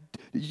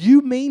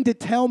 You mean to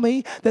tell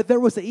me that there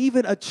was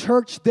even a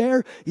church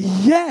there?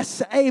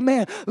 Yes,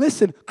 amen.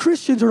 Listen,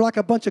 Christians are like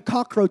a bunch of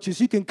cockroaches.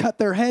 You can cut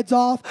their heads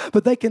off,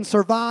 but they can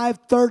survive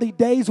 30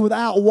 days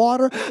without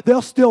water.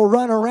 They'll still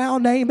run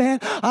around, amen.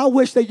 I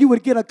wish that you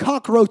would get a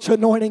cockroach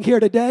anointing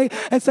here today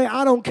and say,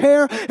 I don't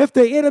care if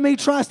the enemy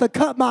tries to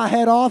cut my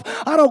head off.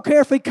 I don't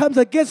care if he comes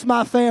against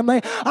my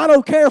family. I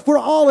don't care if we're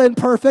all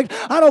imperfect.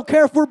 I don't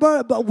care if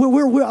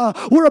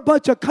we're a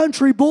bunch of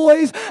country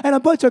boys and a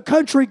bunch of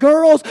country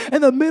girls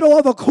in the middle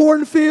of a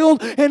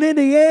cornfield in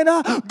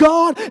Indiana.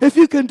 God, if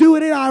you can do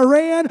it in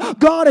Iran,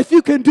 God, if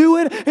you can do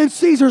it in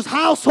Caesar's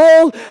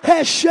household,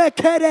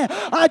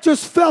 I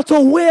just felt a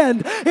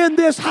wind in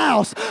this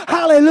house.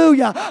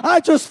 Hallelujah. I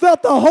just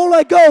felt the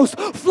Holy Ghost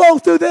flow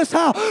through this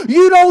house.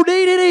 You don't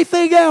need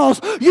anything else.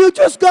 You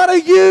just got to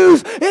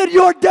use in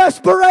your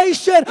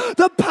desperation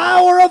the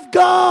power of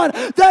God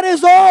that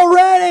is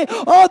already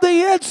on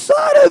the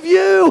inside of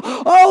you.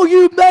 Oh,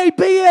 you may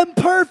be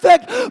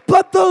imperfect,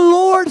 but the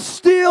Lord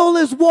still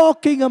is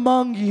walking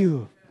among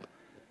you.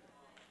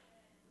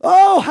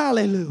 Oh,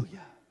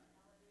 hallelujah.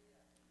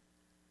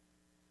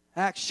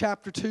 Acts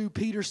chapter 2,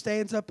 Peter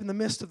stands up in the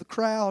midst of the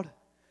crowd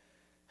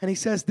and he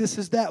says, this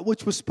is that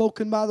which was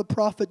spoken by the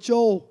prophet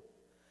Joel.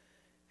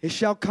 It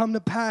shall come to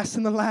pass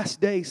in the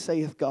last days,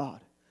 saith God,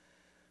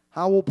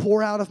 I will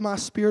pour out of my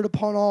spirit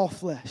upon all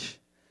flesh.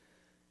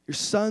 Your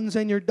sons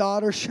and your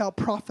daughters shall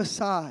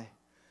prophesy.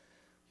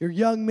 Your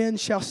young men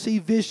shall see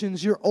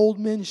visions. Your old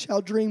men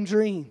shall dream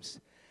dreams.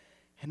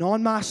 And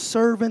on my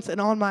servants and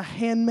on my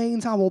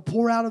handmaids I will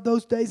pour out of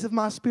those days of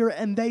my spirit,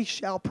 and they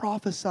shall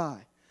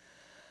prophesy.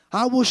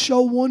 I will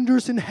show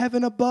wonders in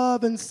heaven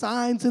above and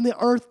signs in the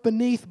earth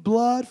beneath,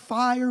 blood,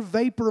 fire,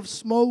 vapor of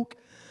smoke.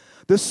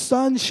 The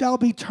sun shall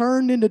be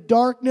turned into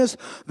darkness,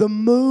 the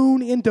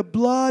moon into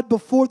blood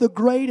before the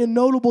great and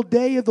notable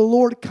day of the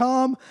Lord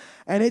come.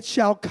 And it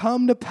shall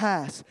come to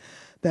pass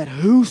that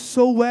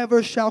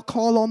whosoever shall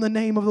call on the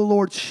name of the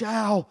Lord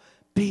shall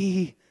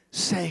be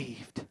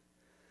saved.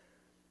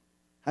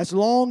 As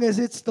long as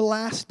it's the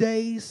last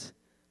days,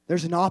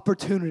 there's an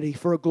opportunity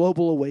for a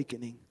global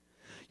awakening.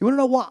 You want to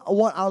know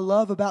what I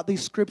love about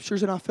these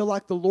scriptures, and I feel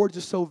like the Lord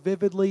just so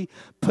vividly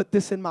put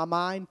this in my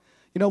mind.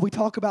 You know, we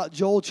talk about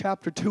Joel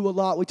chapter 2 a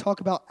lot. We talk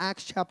about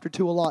Acts chapter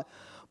 2 a lot.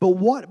 But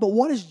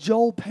what is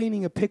Joel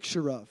painting a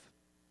picture of?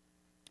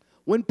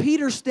 When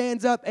Peter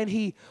stands up and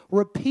he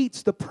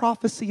repeats the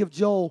prophecy of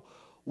Joel,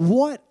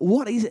 what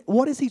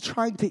is he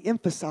trying to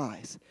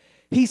emphasize?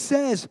 He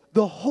says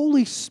the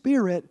Holy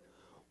Spirit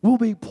will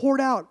be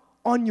poured out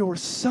on your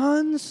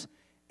sons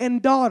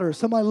and daughters.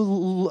 Somebody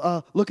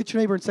look at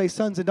your neighbor and say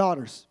sons and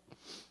daughters.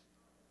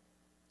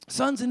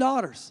 Sons and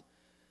daughters.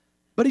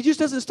 But he just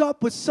doesn't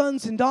stop with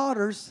sons and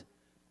daughters.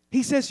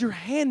 He says your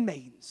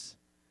handmaidens,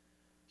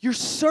 your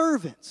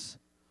servants.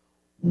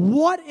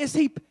 What is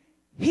he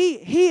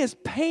is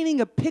painting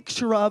a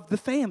picture of the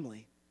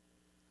family.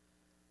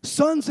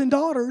 Sons and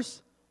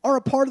daughters are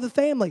a part of the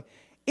family.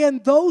 In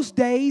those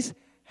days,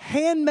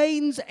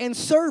 handmaidens and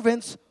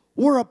servants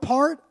were a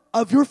part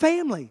of your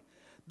family.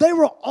 They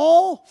were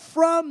all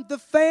from the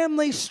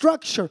family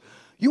structure.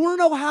 You want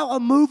to know how a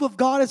move of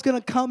God is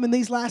going to come in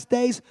these last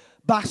days?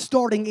 By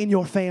starting in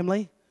your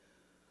family.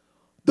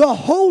 The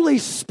Holy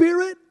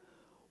Spirit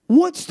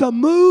wants to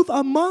move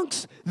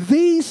amongst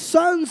these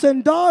sons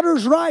and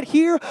daughters right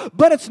here,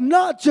 but it's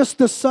not just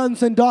the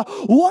sons and daughters.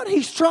 What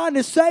he's trying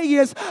to say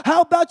is,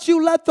 how about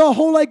you let the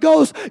Holy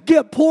Ghost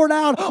get poured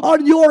out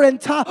on your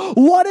entire...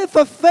 What if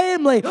a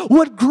family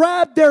would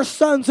grab their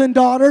sons and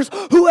daughters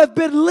who have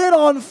been lit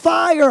on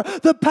fire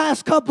the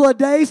past couple of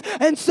days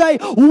and say,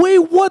 we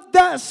want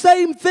that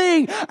same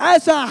thing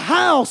as a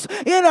house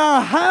in our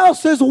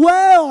house as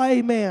well.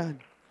 Amen.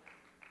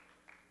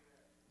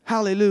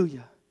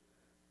 Hallelujah.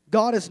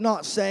 God is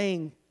not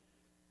saying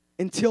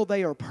until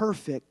they are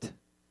perfect.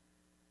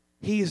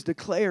 He is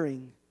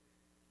declaring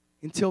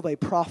until they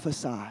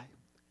prophesy.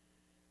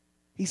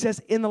 He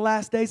says, in the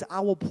last days,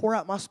 I will pour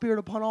out my spirit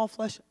upon all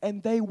flesh,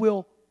 and they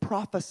will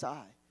prophesy.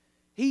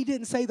 He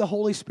didn't say the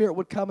Holy Spirit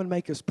would come and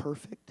make us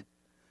perfect.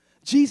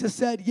 Jesus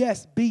said,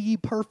 yes, be ye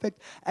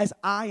perfect as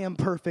I am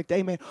perfect.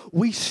 Amen.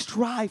 We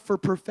strive for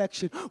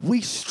perfection.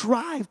 We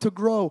strive to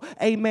grow.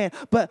 Amen.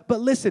 But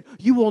listen,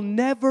 you will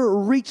never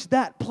reach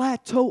that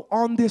plateau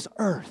on this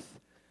earth.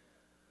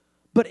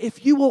 But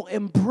if you will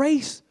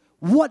embrace,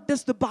 what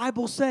does the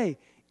Bible say?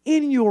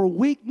 In your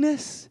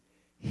weakness,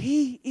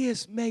 He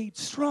is made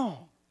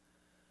strong.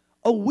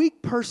 A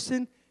weak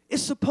person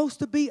is supposed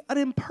to be an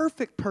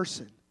imperfect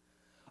person.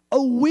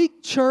 A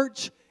weak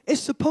church is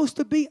supposed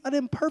to be an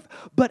imperfect,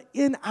 but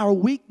in our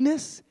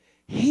weakness,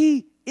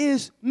 He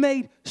is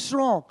made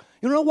strong.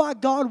 You know why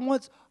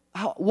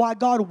why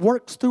God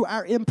works through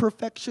our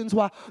imperfections,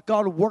 why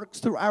God works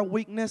through our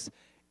weakness?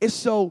 Is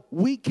so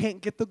we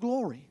can't get the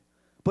glory.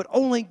 But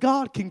only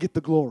God can get the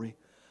glory.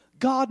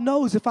 God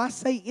knows if I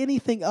say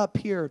anything up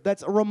here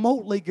that's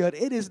remotely good,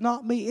 it is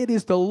not me, it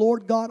is the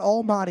Lord God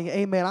Almighty.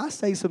 Amen. I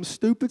say some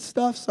stupid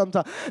stuff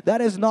sometimes.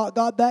 That is not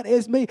God, that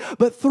is me.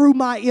 But through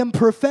my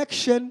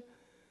imperfection,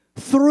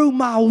 through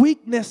my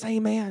weakness,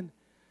 amen.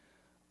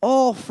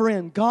 Oh,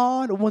 friend,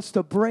 God wants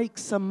to break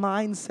some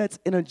mindsets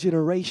in a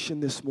generation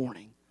this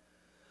morning.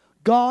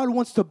 God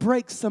wants to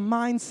break some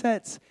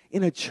mindsets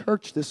in a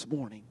church this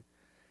morning.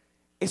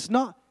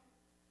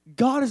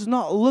 God is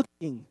not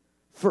looking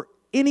for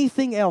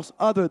anything else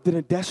other than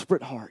a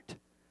desperate heart.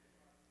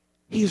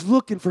 He is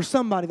looking for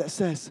somebody that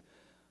says,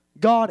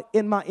 God,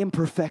 in my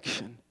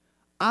imperfection,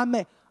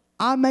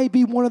 I may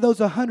be one of those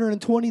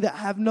 120 that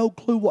have no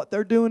clue what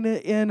they're doing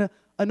in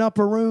an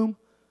upper room,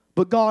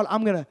 but God,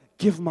 I'm going to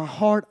give my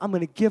heart. I'm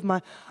going to give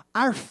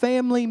our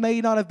family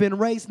may not have been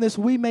raised in this.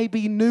 We may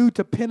be new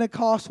to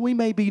Pentecost. We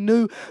may be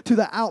new to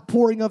the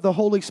outpouring of the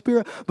Holy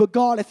Spirit. But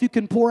God, if you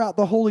can pour out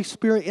the Holy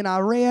Spirit in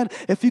Iran,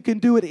 if you can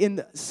do it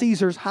in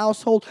Caesar's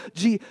household,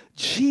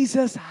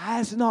 Jesus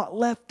has not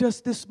left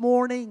us this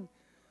morning.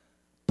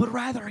 But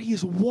rather, He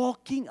is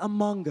walking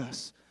among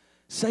us,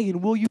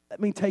 saying, will you let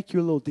me take you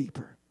a little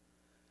deeper?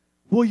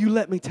 Will you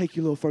let me take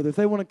you a little further? If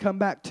they want to come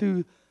back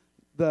to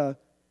the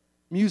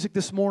music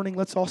this morning,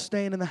 let's all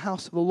stand in the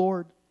house of the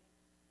Lord.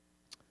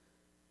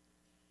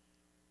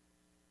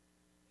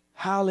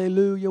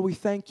 Hallelujah. We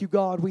thank you,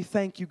 God. We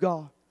thank you,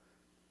 God.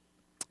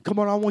 Come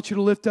on, I want you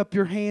to lift up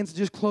your hands and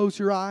just close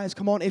your eyes.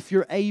 Come on, if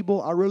you're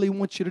able, I really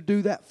want you to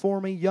do that for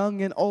me,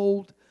 young and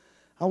old.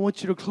 I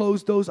want you to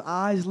close those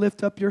eyes,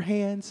 lift up your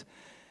hands,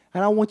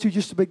 and I want you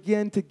just to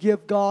begin to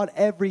give God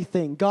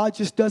everything. God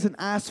just doesn't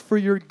ask for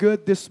your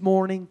good this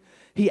morning.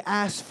 He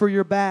asks for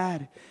your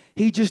bad.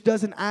 He just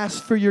doesn't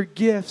ask for your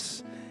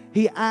gifts.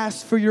 He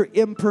asks for your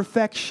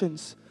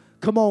imperfections.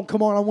 Come on.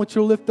 I want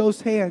you to lift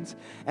those hands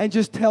and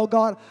just tell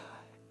God.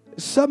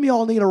 Some of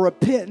y'all need to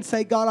repent and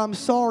say, God, I'm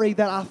sorry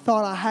that I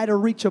thought I had to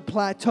reach a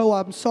plateau.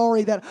 I'm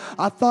sorry that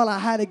I thought I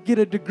had to get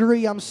a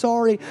degree. I'm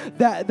sorry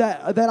that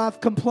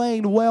I've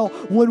complained. Well,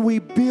 when we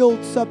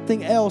build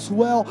something else,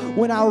 well,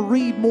 when I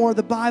read more of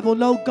the Bible,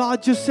 no,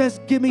 God just says,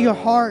 give me your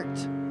heart.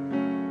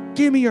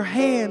 Give me your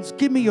hands.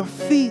 Give me your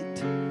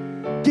feet.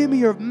 Give me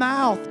your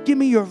mouth. Give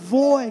me your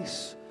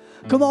voice.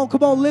 Come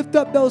on, lift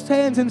up those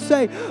hands and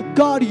say,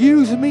 God,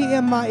 use me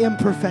in my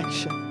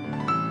imperfection.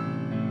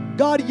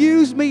 God,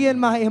 use me in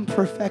my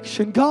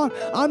imperfection. God,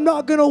 I'm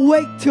not going to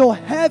wait till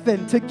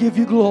heaven to give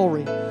you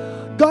glory.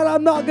 God,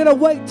 I'm not going to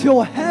wait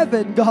till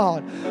heaven,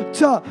 God,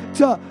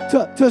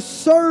 to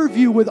serve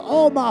you with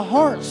all my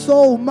heart,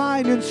 soul,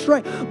 mind, and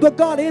strength. But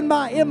God, in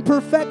my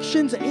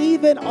imperfections,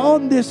 even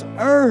on this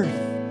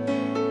earth.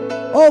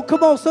 Oh,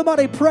 come on,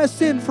 somebody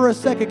press in for a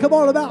second. Come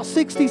on, about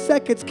 60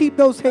 seconds. Keep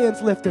those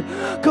hands lifted.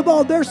 Come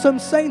on, there's some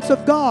saints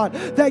of God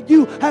that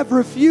you have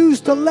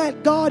refused to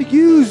let God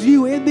use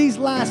you in these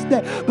last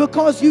days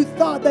because you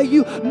thought that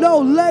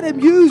let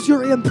Him use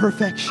your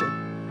imperfection.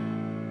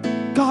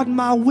 God,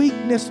 my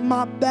weakness,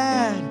 my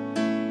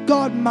bad.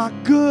 God, my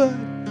good.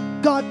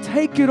 God,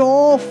 take it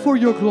all for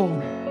your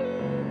glory.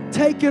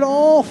 Take it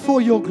all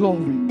for your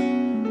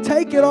glory.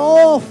 Take it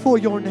all for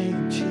your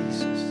name, Jesus.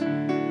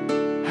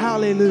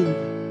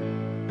 Hallelujah.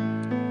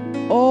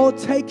 Oh,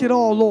 take it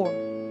all, Lord.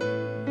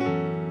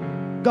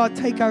 God,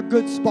 take our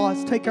good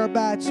spots, take our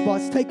bad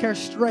spots, take our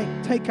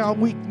strength, take our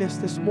weakness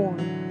this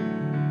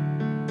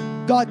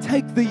morning. God,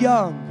 take the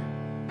young.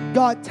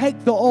 God,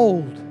 take the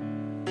old.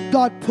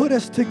 God, put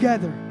us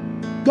together.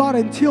 God,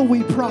 until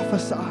we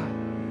prophesy,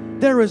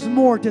 there is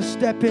more to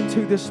step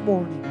into this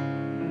morning.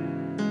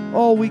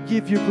 Oh, we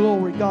give you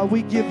glory, God.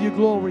 We give you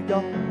glory,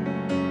 God.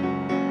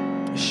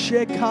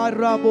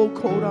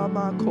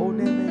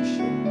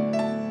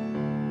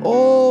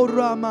 Oh,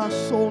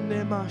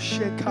 Ramasonema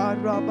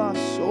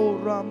Shekarabaso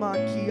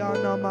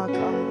Ramakiana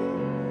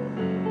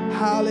Makaya.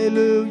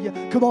 Hallelujah.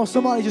 Come on,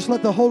 somebody just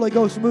let the Holy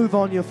Ghost move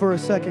on you for a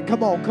second.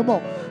 Come on.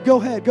 Go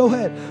ahead.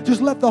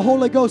 Just let the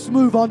Holy Ghost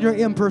move on your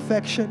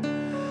imperfection.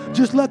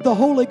 Just let the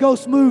Holy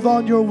Ghost move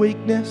on your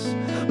weakness.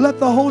 Let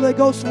the Holy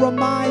Ghost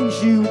remind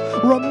you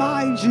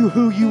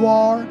who you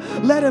are.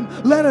 Let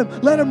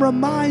him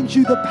remind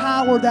you the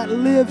power that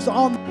lives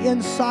on the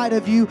inside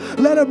of you.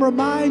 Let Him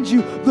remind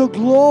you the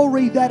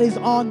glory that is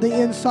on the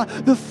inside,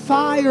 the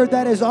fire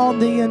that is on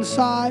the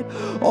inside.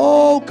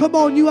 Oh, come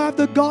on, you have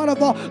the God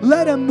of all.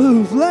 Let Him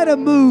move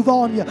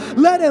on you.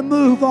 Let Him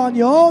move on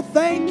you. Oh,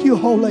 thank you,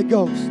 Holy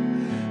Ghost.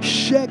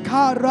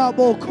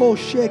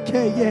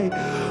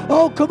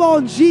 Oh, come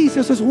on,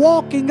 Jesus is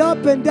walking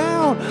up and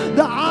down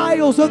the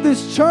aisles of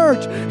this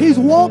church. He's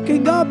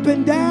walking up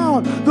and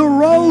down the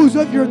rows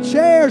of your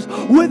chairs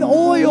with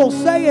oil,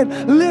 saying,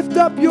 lift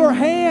up your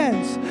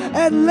hands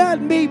and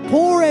let me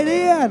pour it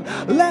in.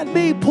 Let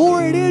me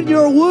pour it in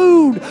your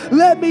wound.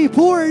 Let me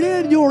pour it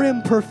in your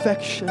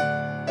imperfection.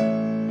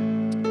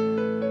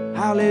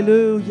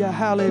 Hallelujah,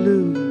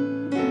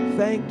 hallelujah.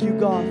 Thank you,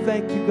 God.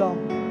 Thank you, God.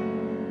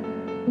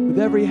 With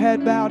every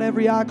head bowed,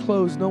 every eye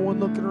closed, no one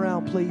looking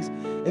around, please.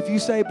 If you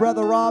say,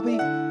 Brother Robbie,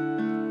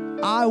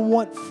 I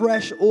want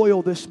fresh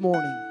oil this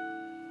morning.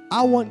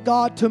 I want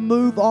God to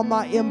move on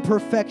my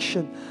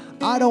imperfection.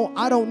 I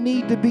don't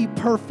need to be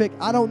perfect.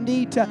 I don't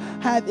need to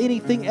have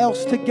anything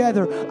else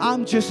together.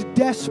 I'm just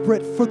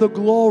desperate for the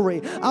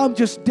glory. I'm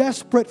just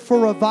desperate for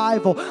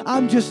revival.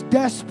 I'm just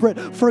desperate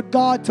for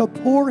God to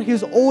pour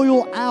His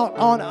oil out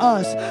on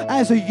us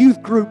as a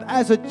youth group,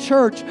 as a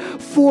church,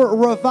 for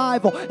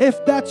revival.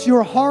 If that's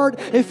your heart,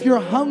 if you're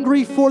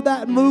hungry for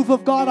that move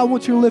of God, I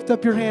want you to lift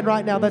up your hand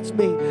right now. That's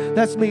me.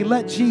 That's me.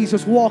 Let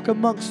Jesus walk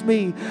amongst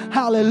me.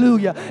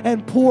 Hallelujah.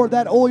 And pour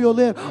that oil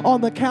in.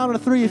 On the count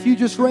of 3, if you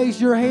just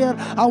raise your hand,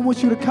 I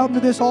want you to come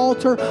to this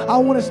altar. I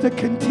want us to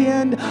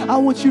contend. I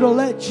want you to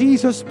let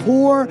Jesus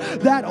pour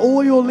that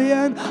oil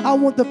in. I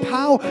want the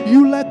power.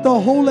 You let the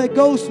Holy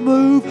Ghost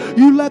move.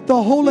 You let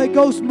the Holy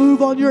Ghost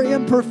move on your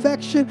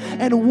imperfection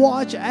and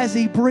watch as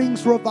He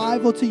brings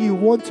revival to you.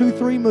 1, 2,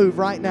 3, move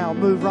right now.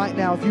 Move right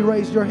now. If you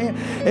raise your hand,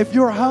 if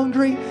you're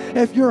hungry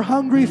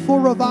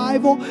for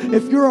revival,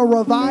 if you're a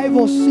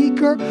revival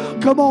seeker,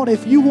 come on.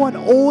 If you want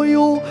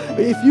oil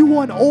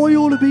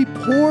to be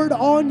poured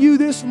on you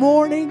this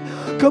morning,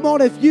 come on.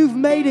 If you've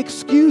made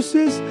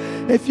excuses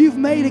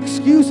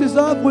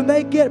of when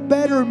they get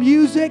better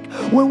music,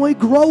 when we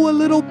grow a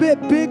little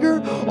bit bigger,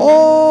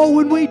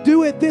 when we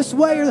do it this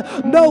way,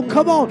 no,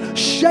 come on,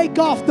 shake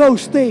off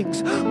those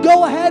things.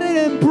 Go ahead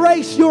and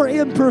embrace your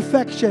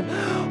imperfection.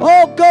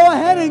 Oh, go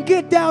ahead and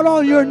get down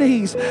on your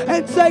knees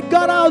and say,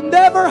 God, I'll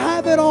never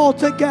have it all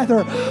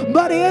together,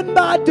 but in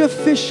my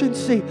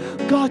deficiency,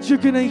 God, you're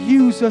going to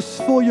use us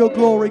for your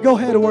glory. Go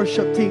ahead,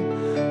 worship team.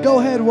 Go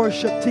ahead,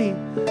 worship team.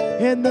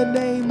 In the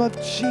name of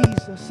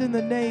Jesus. In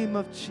the name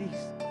of Jesus.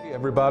 Hey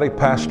everybody,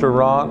 Pastor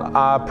Ron.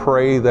 I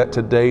pray that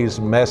today's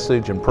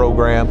message and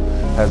program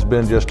has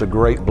been just a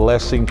great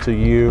blessing to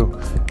you.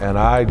 And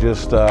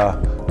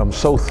I'm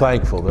so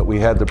thankful that we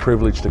had the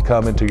privilege to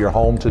come into your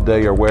home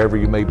today or wherever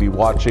you may be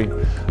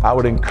watching. I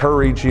would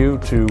encourage you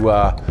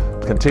to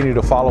continue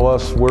to follow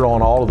us. We're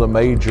on all of the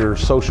major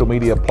social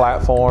media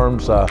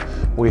platforms.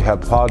 We have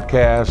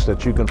podcasts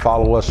that you can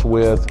follow us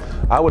with.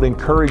 I would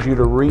encourage you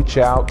to reach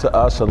out to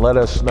us and let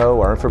us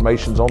know. Our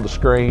information's on the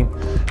screen.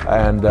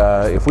 And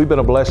if we've been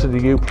a blessing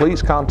to you,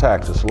 please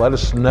contact us. Let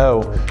us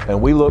know.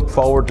 And we look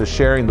forward to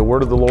sharing the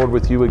word of the Lord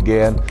with you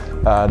again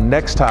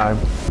next time.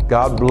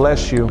 God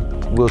bless you.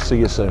 We'll see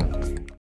you soon.